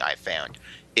frustrating I found,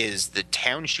 is the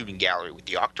town shooting gallery with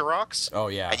the Octoroks. Oh,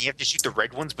 yeah. And you have to shoot the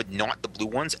red ones, but not the blue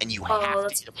ones, and you have to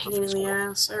That's get a a pain in perfect the score.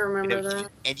 ass. I remember Without that.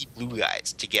 shooting any blue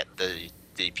guys to get the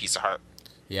piece of heart.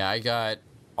 Yeah, I got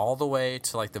all the way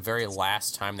to like the very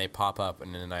last time they pop up,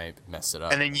 and then I messed it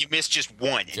up. And then you miss just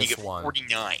one, and you Just get one.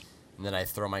 49. And then I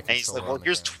throw my And he's controller like, well, on the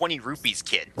here's ground. 20 rupees,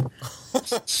 kid.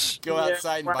 Go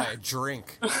outside and buy a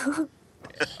drink.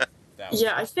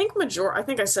 Yeah, I think Majora. I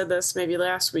think I said this maybe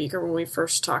last week or when we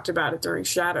first talked about it during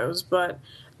Shadows, but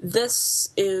this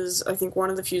is, I think, one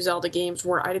of the few Zelda games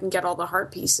where I didn't get all the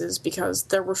heart pieces because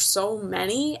there were so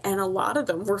many, and a lot of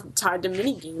them were tied to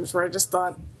mini games where I just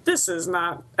thought, this is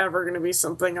not ever going to be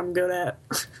something I'm good at.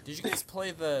 Did you guys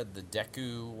play the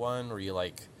Deku one where you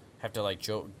like have to like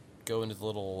go into the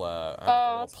little,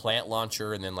 little plant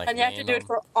launcher and then like and you have to do it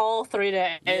for all 3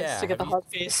 days to get the heart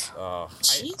piece.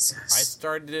 Jesus. I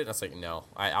started it and I was like, no,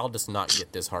 I'll just not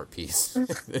get this heart piece.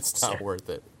 It's not worth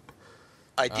it.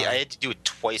 I had to do it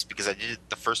twice because I did it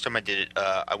the first time I did it.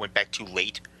 I went back too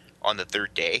late on the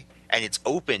third day, and it's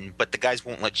open, but the guys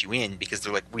won't let you in because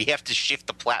they're like, we have to shift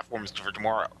the platforms for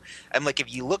tomorrow. I'm like, have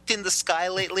you looked in the sky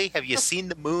lately? Have you seen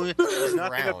the moon? There's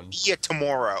not going to be a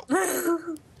tomorrow.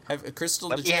 Crystal,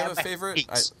 Let did me you have have a my favorite?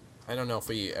 piece. I don't know if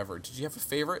we ever. Did you have a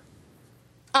favorite?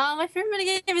 My favorite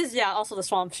minigame is, also the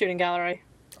Swamp Shooting Gallery.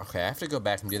 Okay, I have to go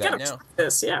back and do that now.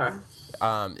 This, yeah.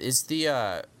 Is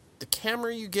the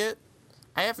camera you get?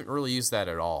 I haven't really used that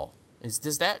at all.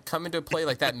 Does that come into play,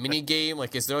 like that mini game?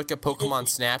 Like, is there like a Pokemon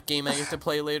Snap game I get to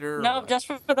play later? No, just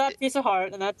for that piece of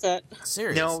heart, and that's it.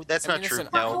 Serious? No, that's not true. Listen,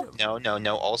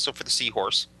 No. Also for the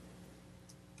seahorse.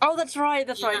 Oh, that's right.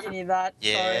 You need that.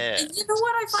 Yeah. And you know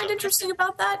what I find interesting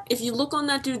about that? If you look on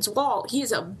that dude's wall, he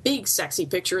has a big, sexy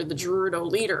picture of the Gerudo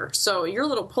leader. So your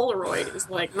little Polaroid is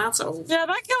like not so. Yeah,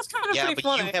 that guy's kind of Yeah, pretty but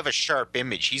funny. you have a sharp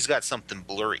image. He's got something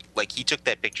blurry. Like, he took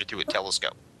that picture through a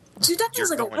telescope. Dude, that feels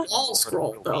You're like a going wall for the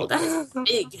scroll, though. That is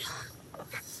big.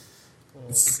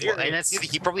 Well, and that's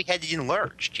he probably had it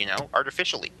enlarged,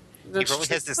 artificially. He probably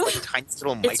has this like tiny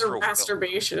little It's a micro.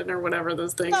 masturbation or whatever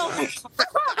those things No. are.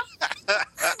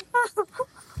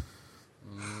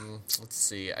 Let's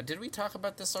see. Did we talk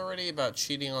about this already, about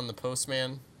cheating on the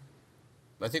postman?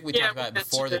 I think we talked about it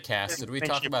before the cast. Did we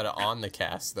talk about it on the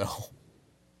cast, though?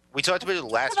 We talked about it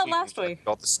last week.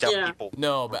 All the stealth people.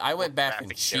 No, but I went back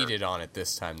and cheated on it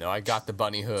this time, though. I got the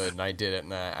bunny hood, and I did it,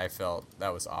 and I felt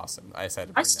that was awesome. I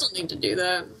still need to do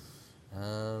that.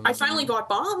 I finally got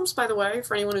bombs, by the way,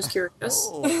 for anyone who's curious.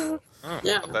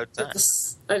 Yeah, about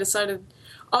that. I decided.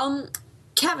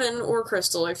 Kevin or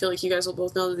Crystal, I feel like you guys will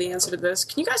both know the answer to this.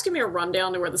 Can you guys give me a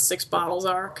rundown to where the 6 bottles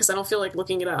are? Because I don't feel like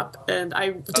looking it up. And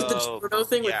I did the Jordo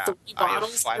thing with 3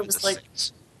 bottles. I was like,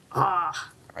 6. I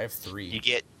have 3. You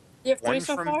get one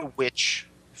from the witch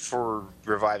for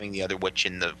reviving the other witch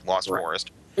in the Lost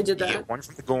Forest. I did that. You get 1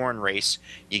 from the Goron race.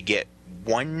 You get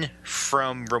 1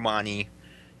 from Romani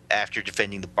after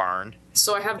defending the barn.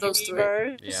 So I have those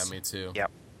 3. Yeah, me too.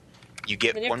 Yep. You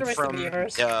get 1 from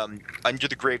Under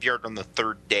the Graveyard on the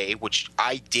 3rd day, which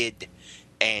I did,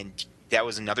 and that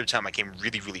was another time I came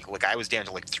really, really like I was down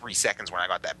to like 3 seconds when I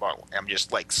got that bottle. I'm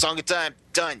just like, song of time,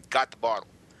 done, got the bottle.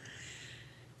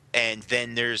 And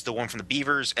then there's the 1 from the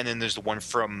Beavers, and then there's the 1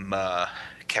 from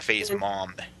Cafe's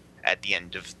mom at the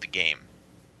end of the game.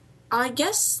 I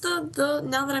guess the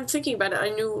now that I'm thinking about it, I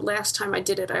knew last time I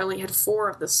did it, I only had 4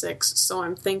 of the 6, so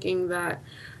I'm thinking that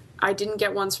I didn't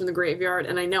get ones from the Graveyard,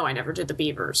 and I know I never did the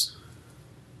Beavers.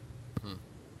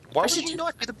 Why would you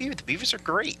not do the Beavers? The Beavers are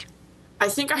great. I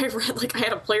think I read, I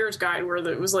had a player's guide where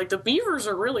it was like, the Beavers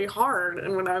are really hard,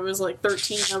 and when I was,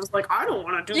 13, I was like, I don't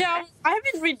want to do that. Yeah, I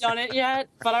haven't redone it yet,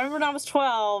 but I remember when I was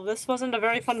 12, this wasn't a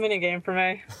very fun minigame for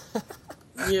me.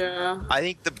 Yeah. I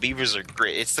think the Beavers are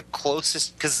great. It's the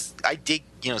closest, because I dig,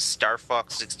 Star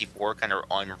Fox 64 kind of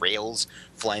on rails,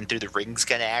 flying through the rings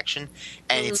kind of action,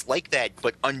 and it's like that,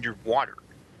 but underwater.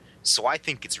 So I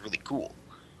think it's really cool.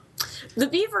 The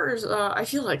Beavers, I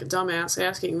feel like a dumbass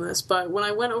asking this, but when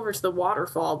I went over to the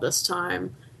waterfall this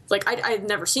time, I had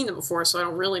never seen them before, so I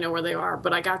don't really know where they are,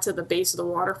 but I got to the base of the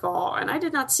waterfall, and I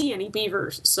did not see any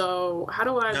beavers, so how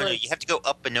do I, No, you have to go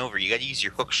up and over. You got to use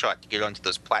your hook shot to get onto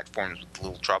those platforms with the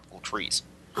little tropical trees.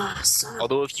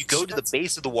 Although if you go to the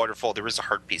base of the waterfall, there is a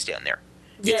heart piece down there.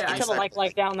 Yeah, I feel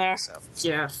like down there. So.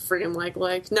 Yeah, friggin'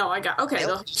 like. No, I got, okay,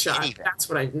 the hook shot, that's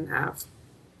what I didn't have.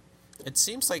 It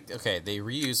seems like, they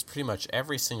reused pretty much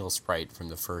every single sprite from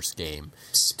the first game.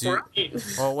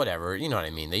 Well, whatever, you know what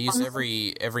I mean. They use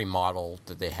every model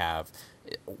that they have.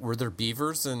 Were there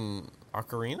beavers in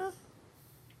Ocarina?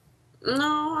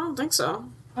 No, I don't think so.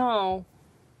 Oh.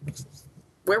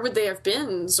 Where would they have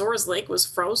been? Zora's Lake was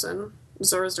frozen.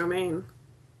 Zora's Domain.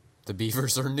 The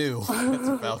beavers are new, that's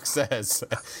what Valk says.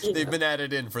 Yeah. They've been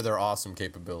added in for their awesome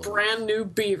capability. Brand new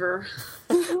beaver.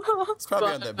 It's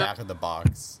probably on the back of the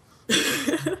box.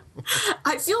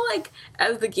 I feel like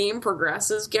as the game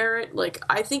progresses, Garrett,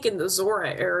 I think in the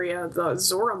Zora area, the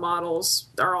Zora models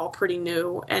are all pretty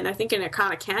new, and I think in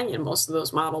Akana Canyon, most of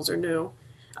those models are new.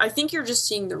 I think you're just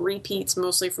seeing the repeats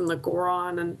mostly from the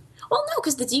Goron, and well, no,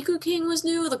 because the Deku King was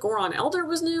new, the Goron Elder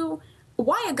was new.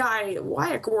 Why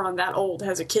a Goron that old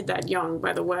has a kid that young,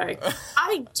 by the way?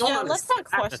 I don't understand. Let's not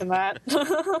question that.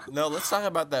 No, let's talk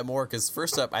about that more, because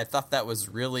first up, I thought that was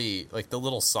really, the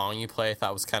little song you play, I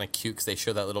thought was kind of cute, because they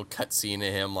showed that little cutscene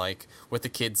of him, with the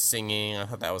kids singing. I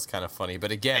thought that was kind of funny. But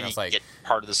again, and I was like... get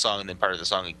part of the song and then part of the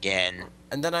song again.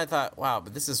 And then I thought, wow,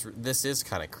 but this is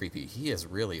kind of creepy. He is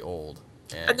really old.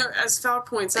 And there, as Falk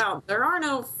points out, there are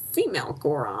no female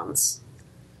Gorons.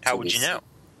 How would you know?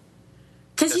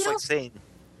 That's like saying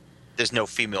there's no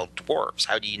female dwarves.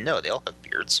 How do you know? They all have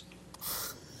beards.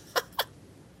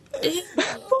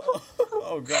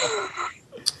 Oh,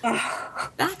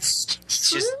 God. That's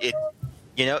true.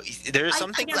 Just, there's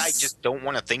some things I just don't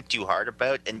want to think too hard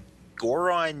about, and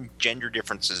Goron gender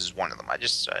differences is one of them. I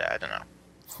don't know.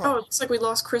 Oh, it looks like we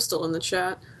lost Crystal in the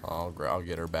chat. I'll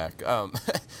get her back. I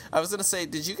was gonna say,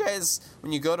 did you guys,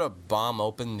 when you go to bomb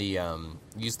open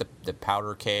use the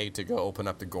powder keg to go open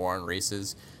up the Goron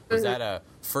races, was that a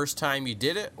first time you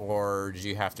did it, or did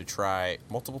you have to try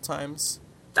multiple times?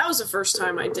 That was the first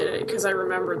time I did it, because I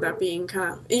remembered that being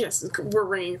kind of... Yes, we're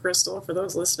ringing Crystal for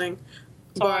those listening.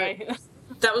 Sorry. But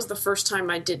that was the first time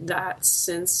I did that,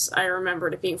 since I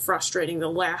remembered it being frustrating the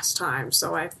last time.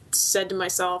 So I said to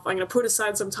myself, I'm going to put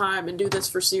aside some time and do this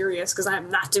for serious, because I'm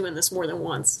not doing this more than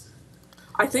once.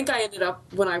 I think I ended up,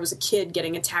 when I was a kid,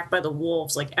 getting attacked by the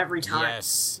wolves, every time.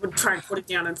 Yes. I would try and put it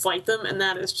down and fight them, and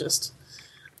that is just...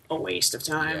 a waste of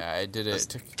time. Yeah, I did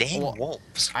it. Dang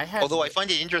wolves. Although I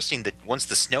find it interesting that once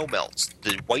the snow melts,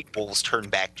 the white wolves turn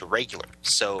back to regular.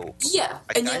 So yeah,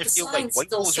 I kind of feel like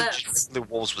white wolves are just regular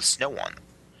wolves with snow on them,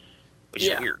 which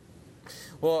is weird.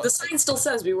 Well, the sign still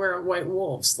says "Beware of white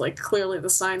wolves." Like clearly, the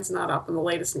sign's not up in the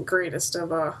latest and greatest of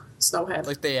Snowhead.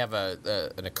 like they have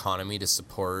an economy to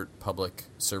support public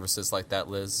services like that,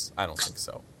 Liz. I don't think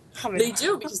so. They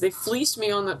do because they fleeced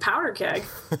me on the powder keg.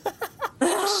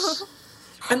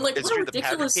 And like, It's what a true. The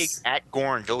powder ridiculous! keg at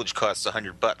Goron Village costs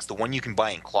 $100. The one you can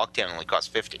buy in Clocktown only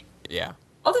costs $50. Yeah.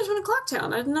 Oh, there's one in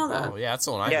Clocktown. I didn't know that. Oh, yeah, that's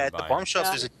the one I Yeah, would at the buy. bomb shops,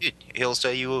 there's a dude. He'll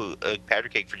sell you a powder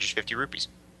keg for just 50 rupees.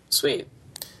 Sweet.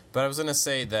 But I was going to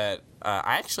say that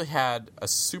I actually had a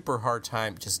super hard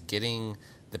time just getting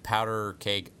the powder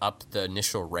keg up the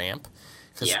initial ramp.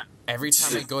 Because every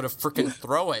time I go to frickin'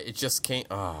 throw it, it just can't...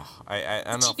 Oh, I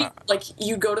don't know if I... Like,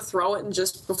 you go to throw it, and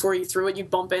just before you threw it, you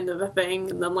bump into the thing,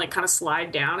 and then, like, kind of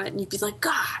slide down it, and you'd be like,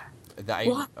 God,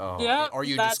 what? Or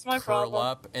you just curl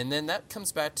up. And then that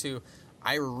comes back to...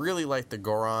 I really like the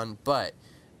Goron, but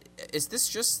is this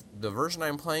just the version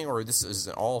I'm playing, or this is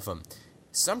all of them?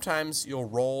 Sometimes you'll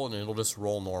roll and it'll just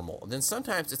roll normal. And then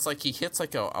sometimes it's like he hits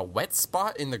like a wet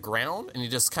spot in the ground and he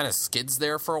just kind of skids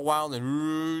there for a while and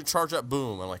then charge up,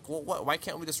 boom. I'm like, well, why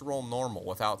can't we just roll normal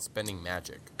without spending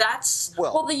magic?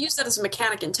 Well, they use that as a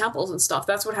mechanic in temples and stuff.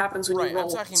 That's what happens when you roll.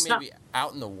 I'm talking maybe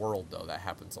out in the world, though. That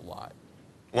happens a lot.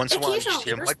 Once in a while, you just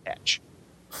hit a mud patch.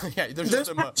 Yeah, there's just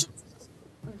a mud.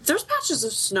 There's patches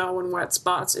of snow and wet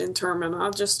spots in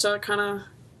Termina just to kind of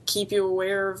keep you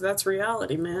aware of that's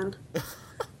reality, man.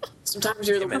 Sometimes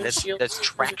you're the windshield. That's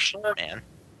traction, man.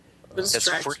 That's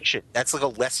friction. That's like a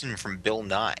lesson from Bill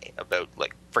Nye about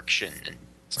like friction and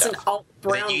stuff. It's an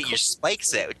alt-brown. And then you get your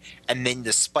spikes out, and then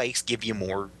the spikes give you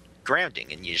more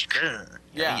grounding, and you just you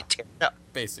tear it up.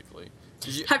 Basically.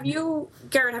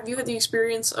 Garrett, have you had the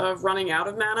experience of running out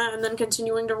of mana and then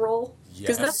continuing to roll?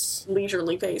 Because that's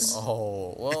leisurely pace.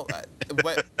 Oh, well,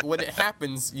 when it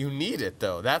happens, you need it,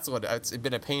 though. That's what it's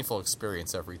been a painful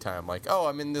experience every time. Like, oh,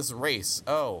 I'm in this race.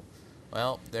 Oh,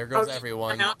 well, there goes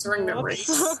everyone. Out during the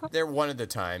race. They're one of the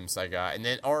times I got. And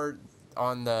then, or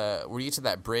on the, where you get to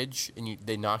that bridge and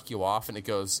they knock you off and it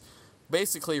goes,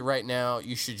 basically right now,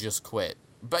 you should just quit.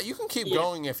 But you can keep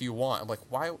going if you want. I'm like,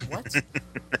 why? What?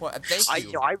 Well, thank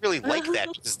you. I really like that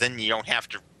because then you don't have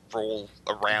to roll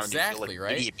around and feel like an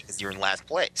right? idiot because you're in last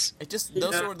place.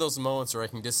 Those are those moments where I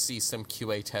can just see some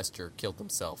QA tester killed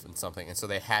himself in something, and so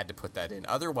they had to put that in.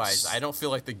 Otherwise, I don't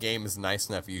feel like the game is nice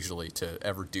enough usually to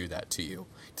ever do that to you.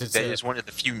 That is one of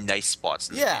the few nice spots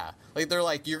in the game. Like they're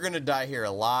like, you're gonna die here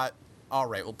a lot. All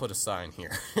right, we'll put a sign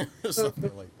here or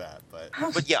something like that.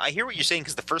 But yeah, I hear what you're saying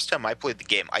because the first time I played the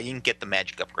game, I didn't get the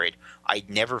magic upgrade. I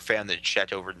never found the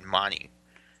Chateau Verdemani.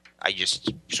 I just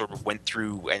sort of went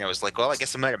through and I was like, well, I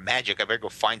guess I'm out of magic. I better go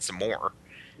find some more.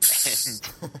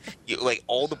 And like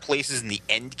all the places in the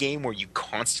end game where you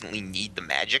constantly need the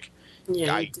magic,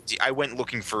 I went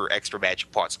looking for extra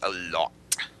magic pots a lot.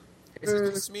 Is it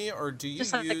just me, or do you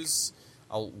use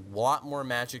a lot more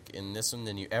magic in this one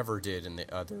than you ever did in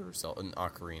the other in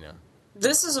Ocarina?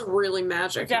 This is a really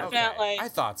magic. Definitely. Okay. I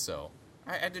thought so.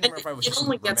 I didn't remember if I was. It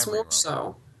only gets more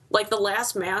so. Like the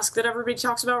last mask that everybody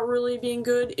talks about really being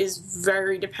good is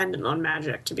very dependent on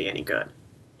magic to be any good,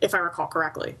 if I recall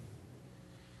correctly.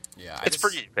 Yeah, it's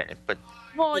pretty dependent, but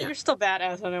you're still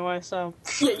badass anyway. So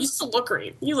yeah, you still look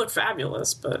great. You look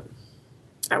fabulous, but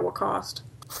at what cost?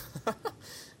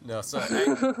 No, so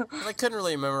I couldn't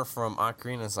really remember from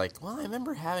Ocarina. It's like, well, I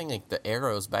remember having like the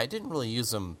arrows, but I didn't really use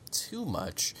them too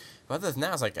much. But other than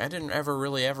that, it's like I didn't ever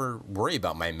worry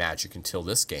about my magic until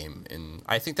this game, and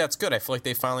I think that's good. I feel like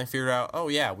they finally figured out, oh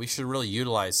yeah, we should really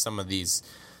utilize some of these,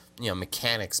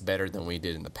 mechanics better than we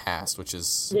did in the past, which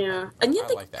is and yet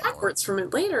they like that backwards from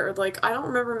it later. Like I don't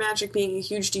remember magic being a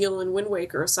huge deal in Wind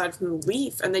Waker aside from the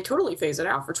leaf, and they totally phase it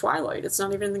out for Twilight. It's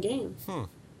not even in the game.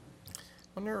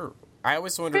 I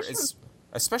always wonder,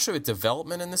 especially with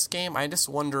development in this game, I just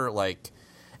wonder, like,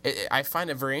 I find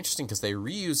it very interesting because they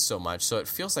reuse so much, so it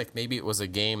feels like maybe it was a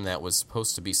game that was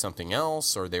supposed to be something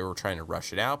else, or they were trying to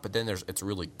rush it out, but then it's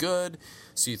really good,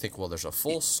 so you think, well, there's a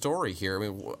full story here. I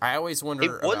mean, I always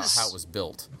wonder about how it was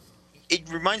built. It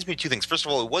reminds me of two things. First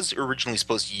of all, it was originally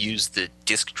supposed to use the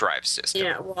disk drive system.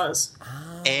 Yeah, it was.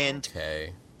 And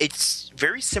it's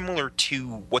very similar to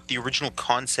what the original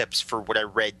concepts for what I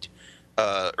read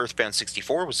Earthbound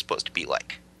 64 was supposed to be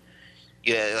like.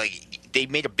 Yeah, like they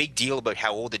made a big deal about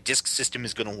how the disk system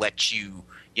is going to let you,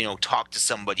 talk to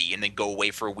somebody and then go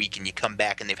away for a week and you come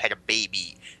back and they've had a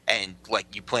baby and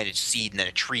like you plant a seed and then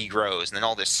a tree grows and then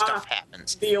all this stuff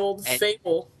happens. The old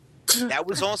fable. That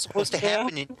was all supposed to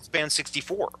happen in Earthbound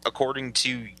 64, according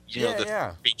to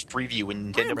the page preview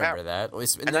in Nintendo Power. I remember that.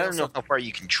 And I don't know how far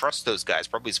you can trust those guys.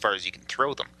 Probably as far as you can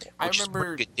throw them, which I remember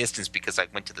is a good distance because I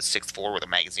went to the 6th floor with a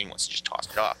magazine once and just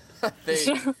tossed it off.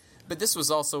 But this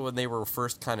was also when they were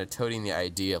first kind of toting the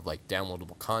idea of like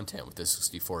downloadable content with the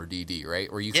 64DD,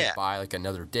 right? Where you could buy like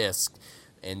another disc,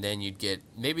 and then you'd get,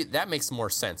 maybe that makes more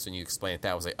sense when you explain it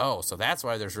that way. Oh, so that's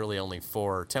why there's really only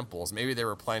 4 temples. Maybe they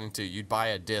were planning to, you'd buy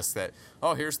a disc that,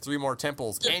 oh, here's 3 more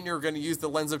temples, and you're going to use the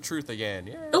Lens of Truth again.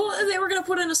 Yay. Well, they were going to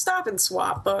put in a stop and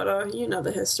swap, but you know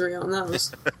the history on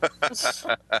those.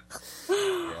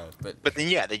 But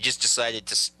then, they just decided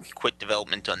to quit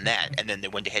development on that, and then they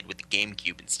went ahead with the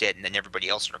GameCube instead, and then everybody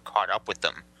else sort of caught up with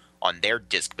them on their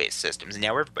disc-based systems, and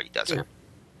now everybody does it.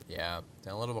 Yeah,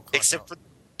 downloadable content. Except for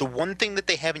the one thing that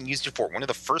they haven't used it for. One of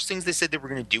the first things they said they were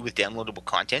going to do with downloadable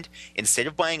content, instead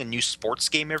of buying a new sports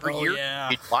game every year,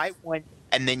 you'd buy one,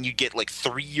 and then you get like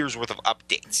 3 years worth of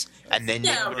updates, and then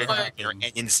you put it on there. And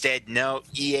instead, no,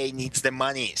 EA needs the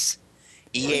monies.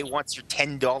 EA wants your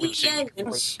 $10. EA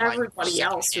and everybody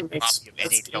else who makes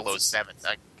NHL 07.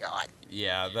 Oh, God.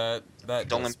 Yeah, that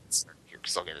don't let me start here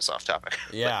because I'll get us off topic.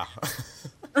 Yeah.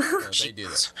 They do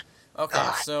that. Okay,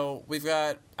 so we've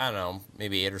got, I don't know,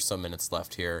 maybe 8 or so minutes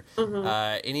left here.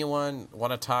 Mm-hmm. Anyone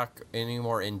want to talk any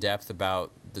more in depth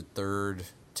about the third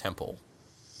temple?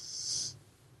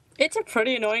 It's a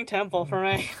pretty annoying temple for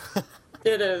me.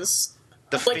 It is.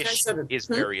 The fish is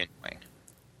very annoying.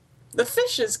 The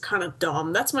fish is kind of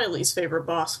dumb. That's my least favorite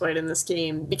boss fight in this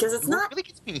game because it's not. Really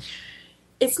gets me.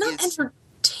 It's not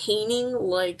entertaining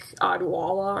like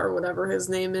Adwala or whatever his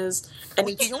name is, and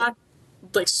it's not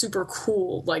like super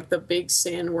cool like the big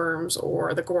sandworms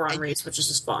or the Goron race, which is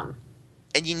just fun.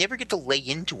 And you never get to lay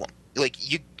into him.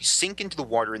 Like you sink into the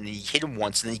water and then you hit him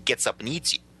once and then he gets up and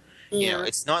eats you. You know,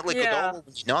 it's not like with Owl,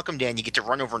 when you knock him down, you get to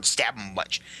run over and stab him a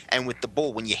bunch. And with the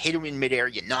bull, when you hit him in midair,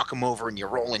 you knock him over and you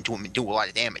roll into him and do a lot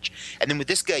of damage. And then with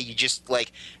this guy, you just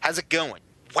like, how's it going?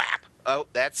 Whap! Oh,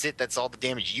 that's it. That's all the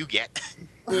damage you get.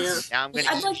 Yeah. Now I'm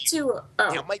gonna eat you.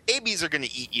 Now my babies are gonna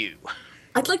eat you.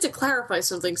 I'd like to clarify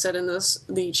something said in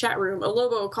the chat room. A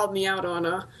Lobo called me out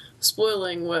on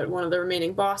spoiling what one of the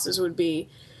remaining bosses would be.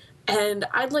 And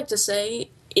I'd like to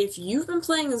say, if you've been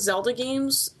playing Zelda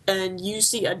games and you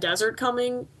see a desert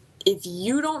coming, if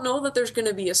you don't know that there's going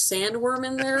to be a sandworm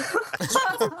in there,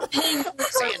 you're paying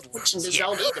attention to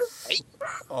Zelda.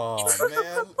 Oh,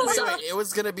 man. Wait, it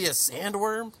was going to be a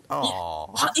sandworm?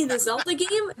 Oh. In the Zelda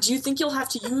game, do you think you'll have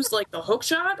to use, like, the hook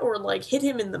shot or, like, hit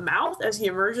him in the mouth as he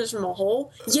emerges from a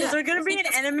hole? Yeah. Is there going to be an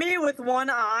enemy with one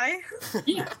eye?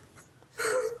 Yeah.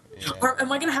 Or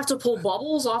am I going to have to pull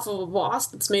bubbles off of a boss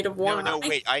that's made of one eye? No,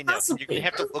 wait, I know. Possibly. You're going to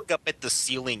have to look up at the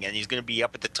ceiling, and he's going to be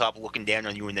up at the top looking down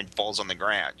on you and then falls on the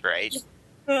ground, right?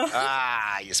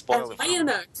 You spoiled it. Am I in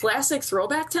a classic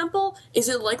throwback temple? Is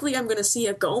it likely I'm going to see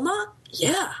a Goma?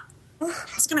 Yeah.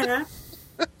 It's going to happen.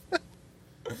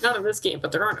 Not in this game,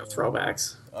 but there are no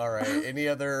throwbacks. All right. Any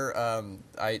other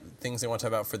things they want to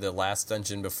talk about for the last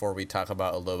dungeon before we talk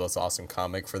about a Lobo's awesome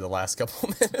comic for the last couple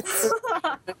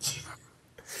minutes?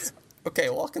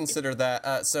 Okay, well, I'll consider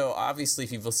that. So, obviously,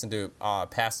 if you've listened to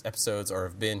past episodes or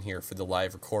have been here for the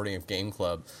live recording of Game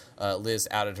Club, Liz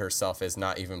outed herself as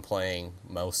not even playing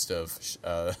most of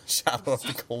Shadow of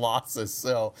the Colossus.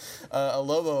 So,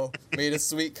 Lobo made a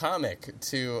sweet comic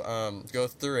to go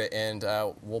through it, and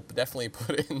we'll definitely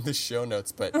put it in the show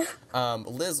notes. But,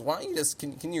 Liz, why don't you just,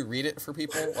 can you read it for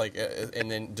people, like, and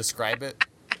then describe it?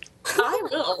 I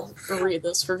will read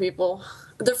this for people.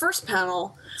 The first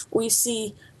panel, we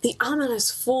see the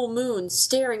ominous full moon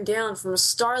staring down from a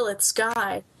starlit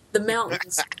sky. The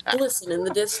mountains glisten in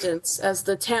the distance as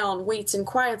the town waits in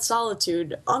quiet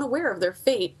solitude, unaware of their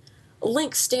fate.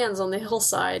 Link stands on the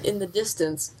hillside in the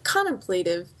distance,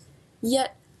 contemplative,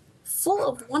 yet full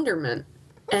of wonderment.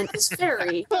 And his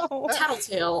fairy,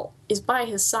 Tattletale, is by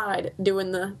his side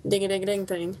doing the ding-a-ding-a-ding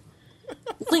thing.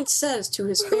 Link says to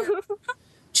his fairy,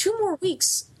 2 more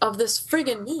weeks of this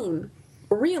friggin' moon.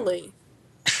 Really?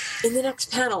 In the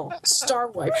next panel, Star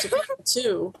Wipe to panel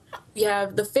 2, we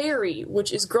have the fairy,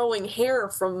 which is growing hair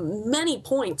from many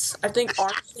points. I think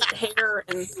armpit hair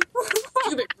and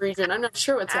pubic region. I'm not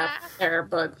sure what's happening there,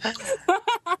 but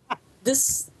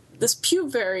this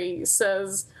pube fairy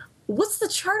says, "What's the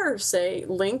charter say,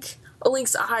 Link?"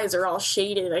 Link's eyes are all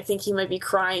shaded. I think he might be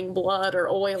crying blood or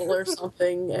oil or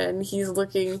something, and he's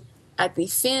looking at the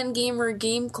Fangamer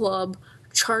Game Club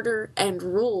charter and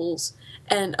rules.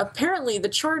 And apparently the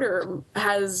charter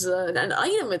has an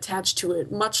item attached to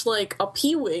it, much like a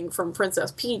P-Wing from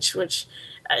Princess Peach, which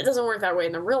it doesn't work that way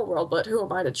in the real world, but who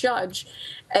am I to judge?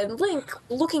 And Link,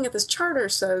 looking at this charter,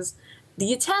 says,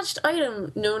 the attached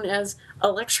item known as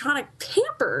electronic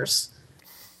Pampers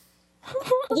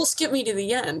will skip me to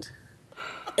the end.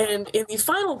 And in the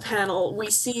final panel, we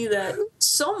see that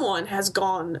someone has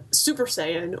gone Super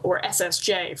Saiyan, or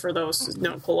SSJ for those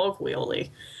known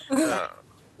colloquially.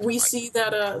 We see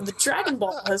that the Dragon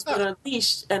Ball has been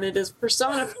unleashed, and it is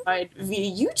personified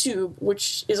via YouTube,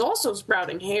 which is also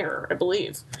sprouting hair, I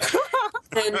believe.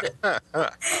 And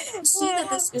see that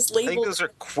this is labeled... I think those are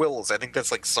quills. I think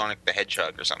that's like Sonic the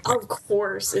Hedgehog or something. Of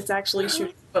course, it's actually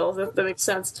shooting quills. That makes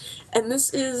sense. And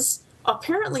this is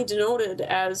apparently denoted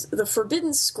as the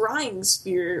Forbidden Scrying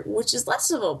Sphere, which is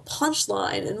less of a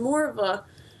punchline and more of a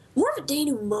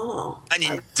denouement. An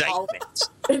indictment.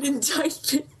 An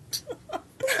indictment.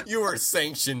 You were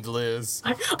sanctioned, Liz.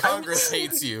 Congress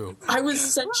hates you. I was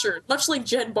censured. Much like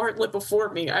Jen Bartlett before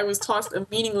me, I was tossed a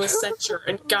meaningless censure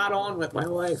and got on with my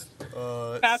life.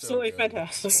 Absolutely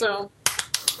fantastic. So,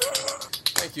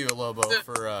 thank you, Lobo,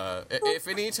 for... if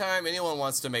anytime anyone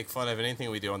wants to make fun of anything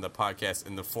we do on the podcast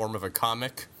in the form of a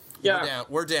comic... Yeah,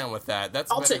 we're down with that.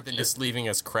 That's better than just leaving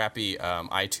us crappy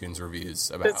iTunes reviews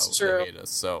about how they hate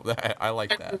us. So I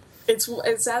like that. It's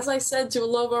as I said to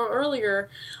Lobo earlier,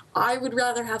 I would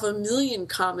rather have 1,000,000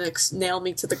 comics nail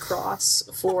me to the cross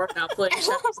for not playing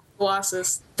Shadows of the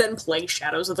Colossus than play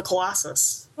Shadows of the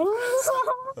Colossus.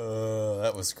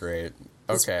 That was great.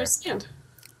 Okay.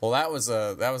 Well, that was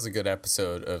a good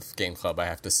episode of Game Club, I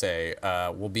have to say.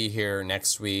 We'll be here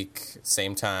next week,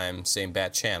 same time, same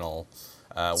bat channel.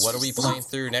 What are we playing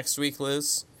through next week,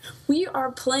 Liz? We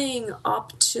are playing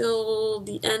up till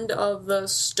the end of the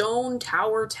Stone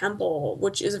Tower Temple,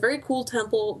 which is a very cool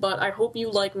temple, but I hope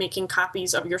you like making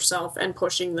copies of yourself and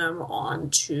pushing them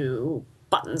onto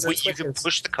buttons and Wait, switches. you can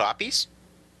push the copies?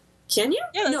 Can you?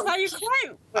 Yeah, that's how you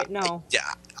play. Wait, no.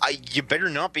 You better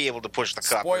not be able to push the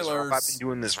copies. Spoilers. I've been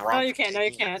doing this wrong. No, you can't. No,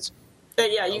 you can't.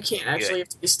 Yeah, you can't actually. You have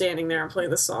to be standing there and play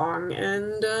the song,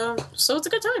 and so it's a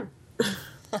good time.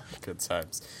 Good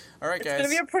times. All right, guys. It's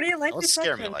going to be a pretty lengthy Don't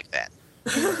scare me session. like that.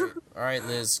 All right,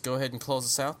 Liz, go ahead and close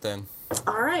us out then.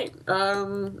 All right.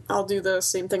 I'll do the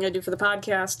same thing I do for the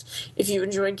podcast. If you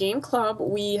enjoyed Game Club,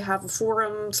 we have a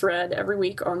forum thread every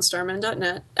week on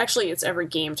starmen.net. Actually, it's every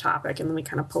game topic, and then we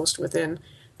kind of post within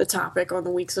the topic on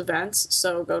the week's events.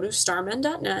 So go to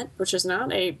starmen.net, which is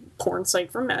not a porn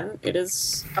site for men. It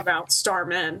is about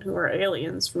starmen, who are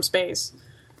aliens from space.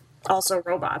 Also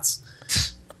robots.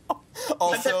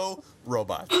 Also,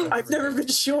 robots. I've never been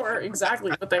sure exactly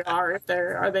what they are.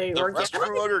 Are they The Rust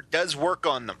organic? Promoter does work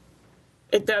on them.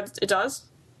 It does. It does.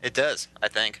 It does, I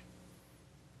think.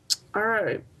 All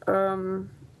right.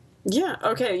 Yeah.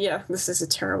 Okay. Yeah. This is a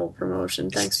terrible promotion.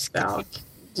 Thanks, Val.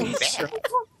 Good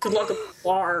luck at the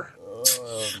bar.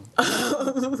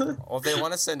 Well, if they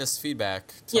want to send us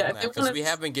feedback, because we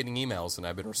have been getting emails and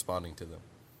I've been responding to them.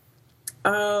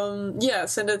 Yeah,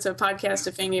 send it to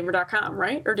podcast@fangamer.com,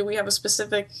 right? Or do we have a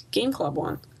specific Game Club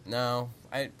one? No,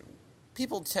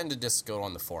 people tend to just go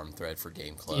on the forum thread for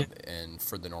Game Club, and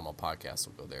for the normal podcast,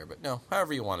 we'll go there. But no,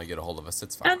 however you want to get a hold of us,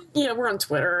 it's fine. And, yeah, we're on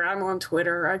Twitter. I'm on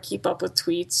Twitter. I keep up with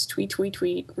tweets.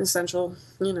 Tweet. Essential,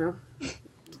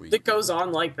 Tweet. It goes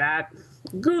on like that.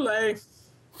 Goulet.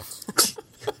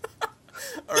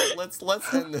 All right,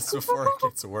 let's end this before it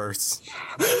gets worse.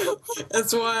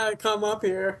 That's why I come up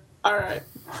here. All right.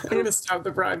 I'm going to stop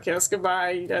the broadcast. Goodbye.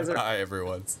 You guys are... Bye,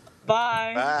 everyone.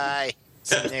 Bye. Bye.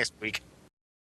 See you next week.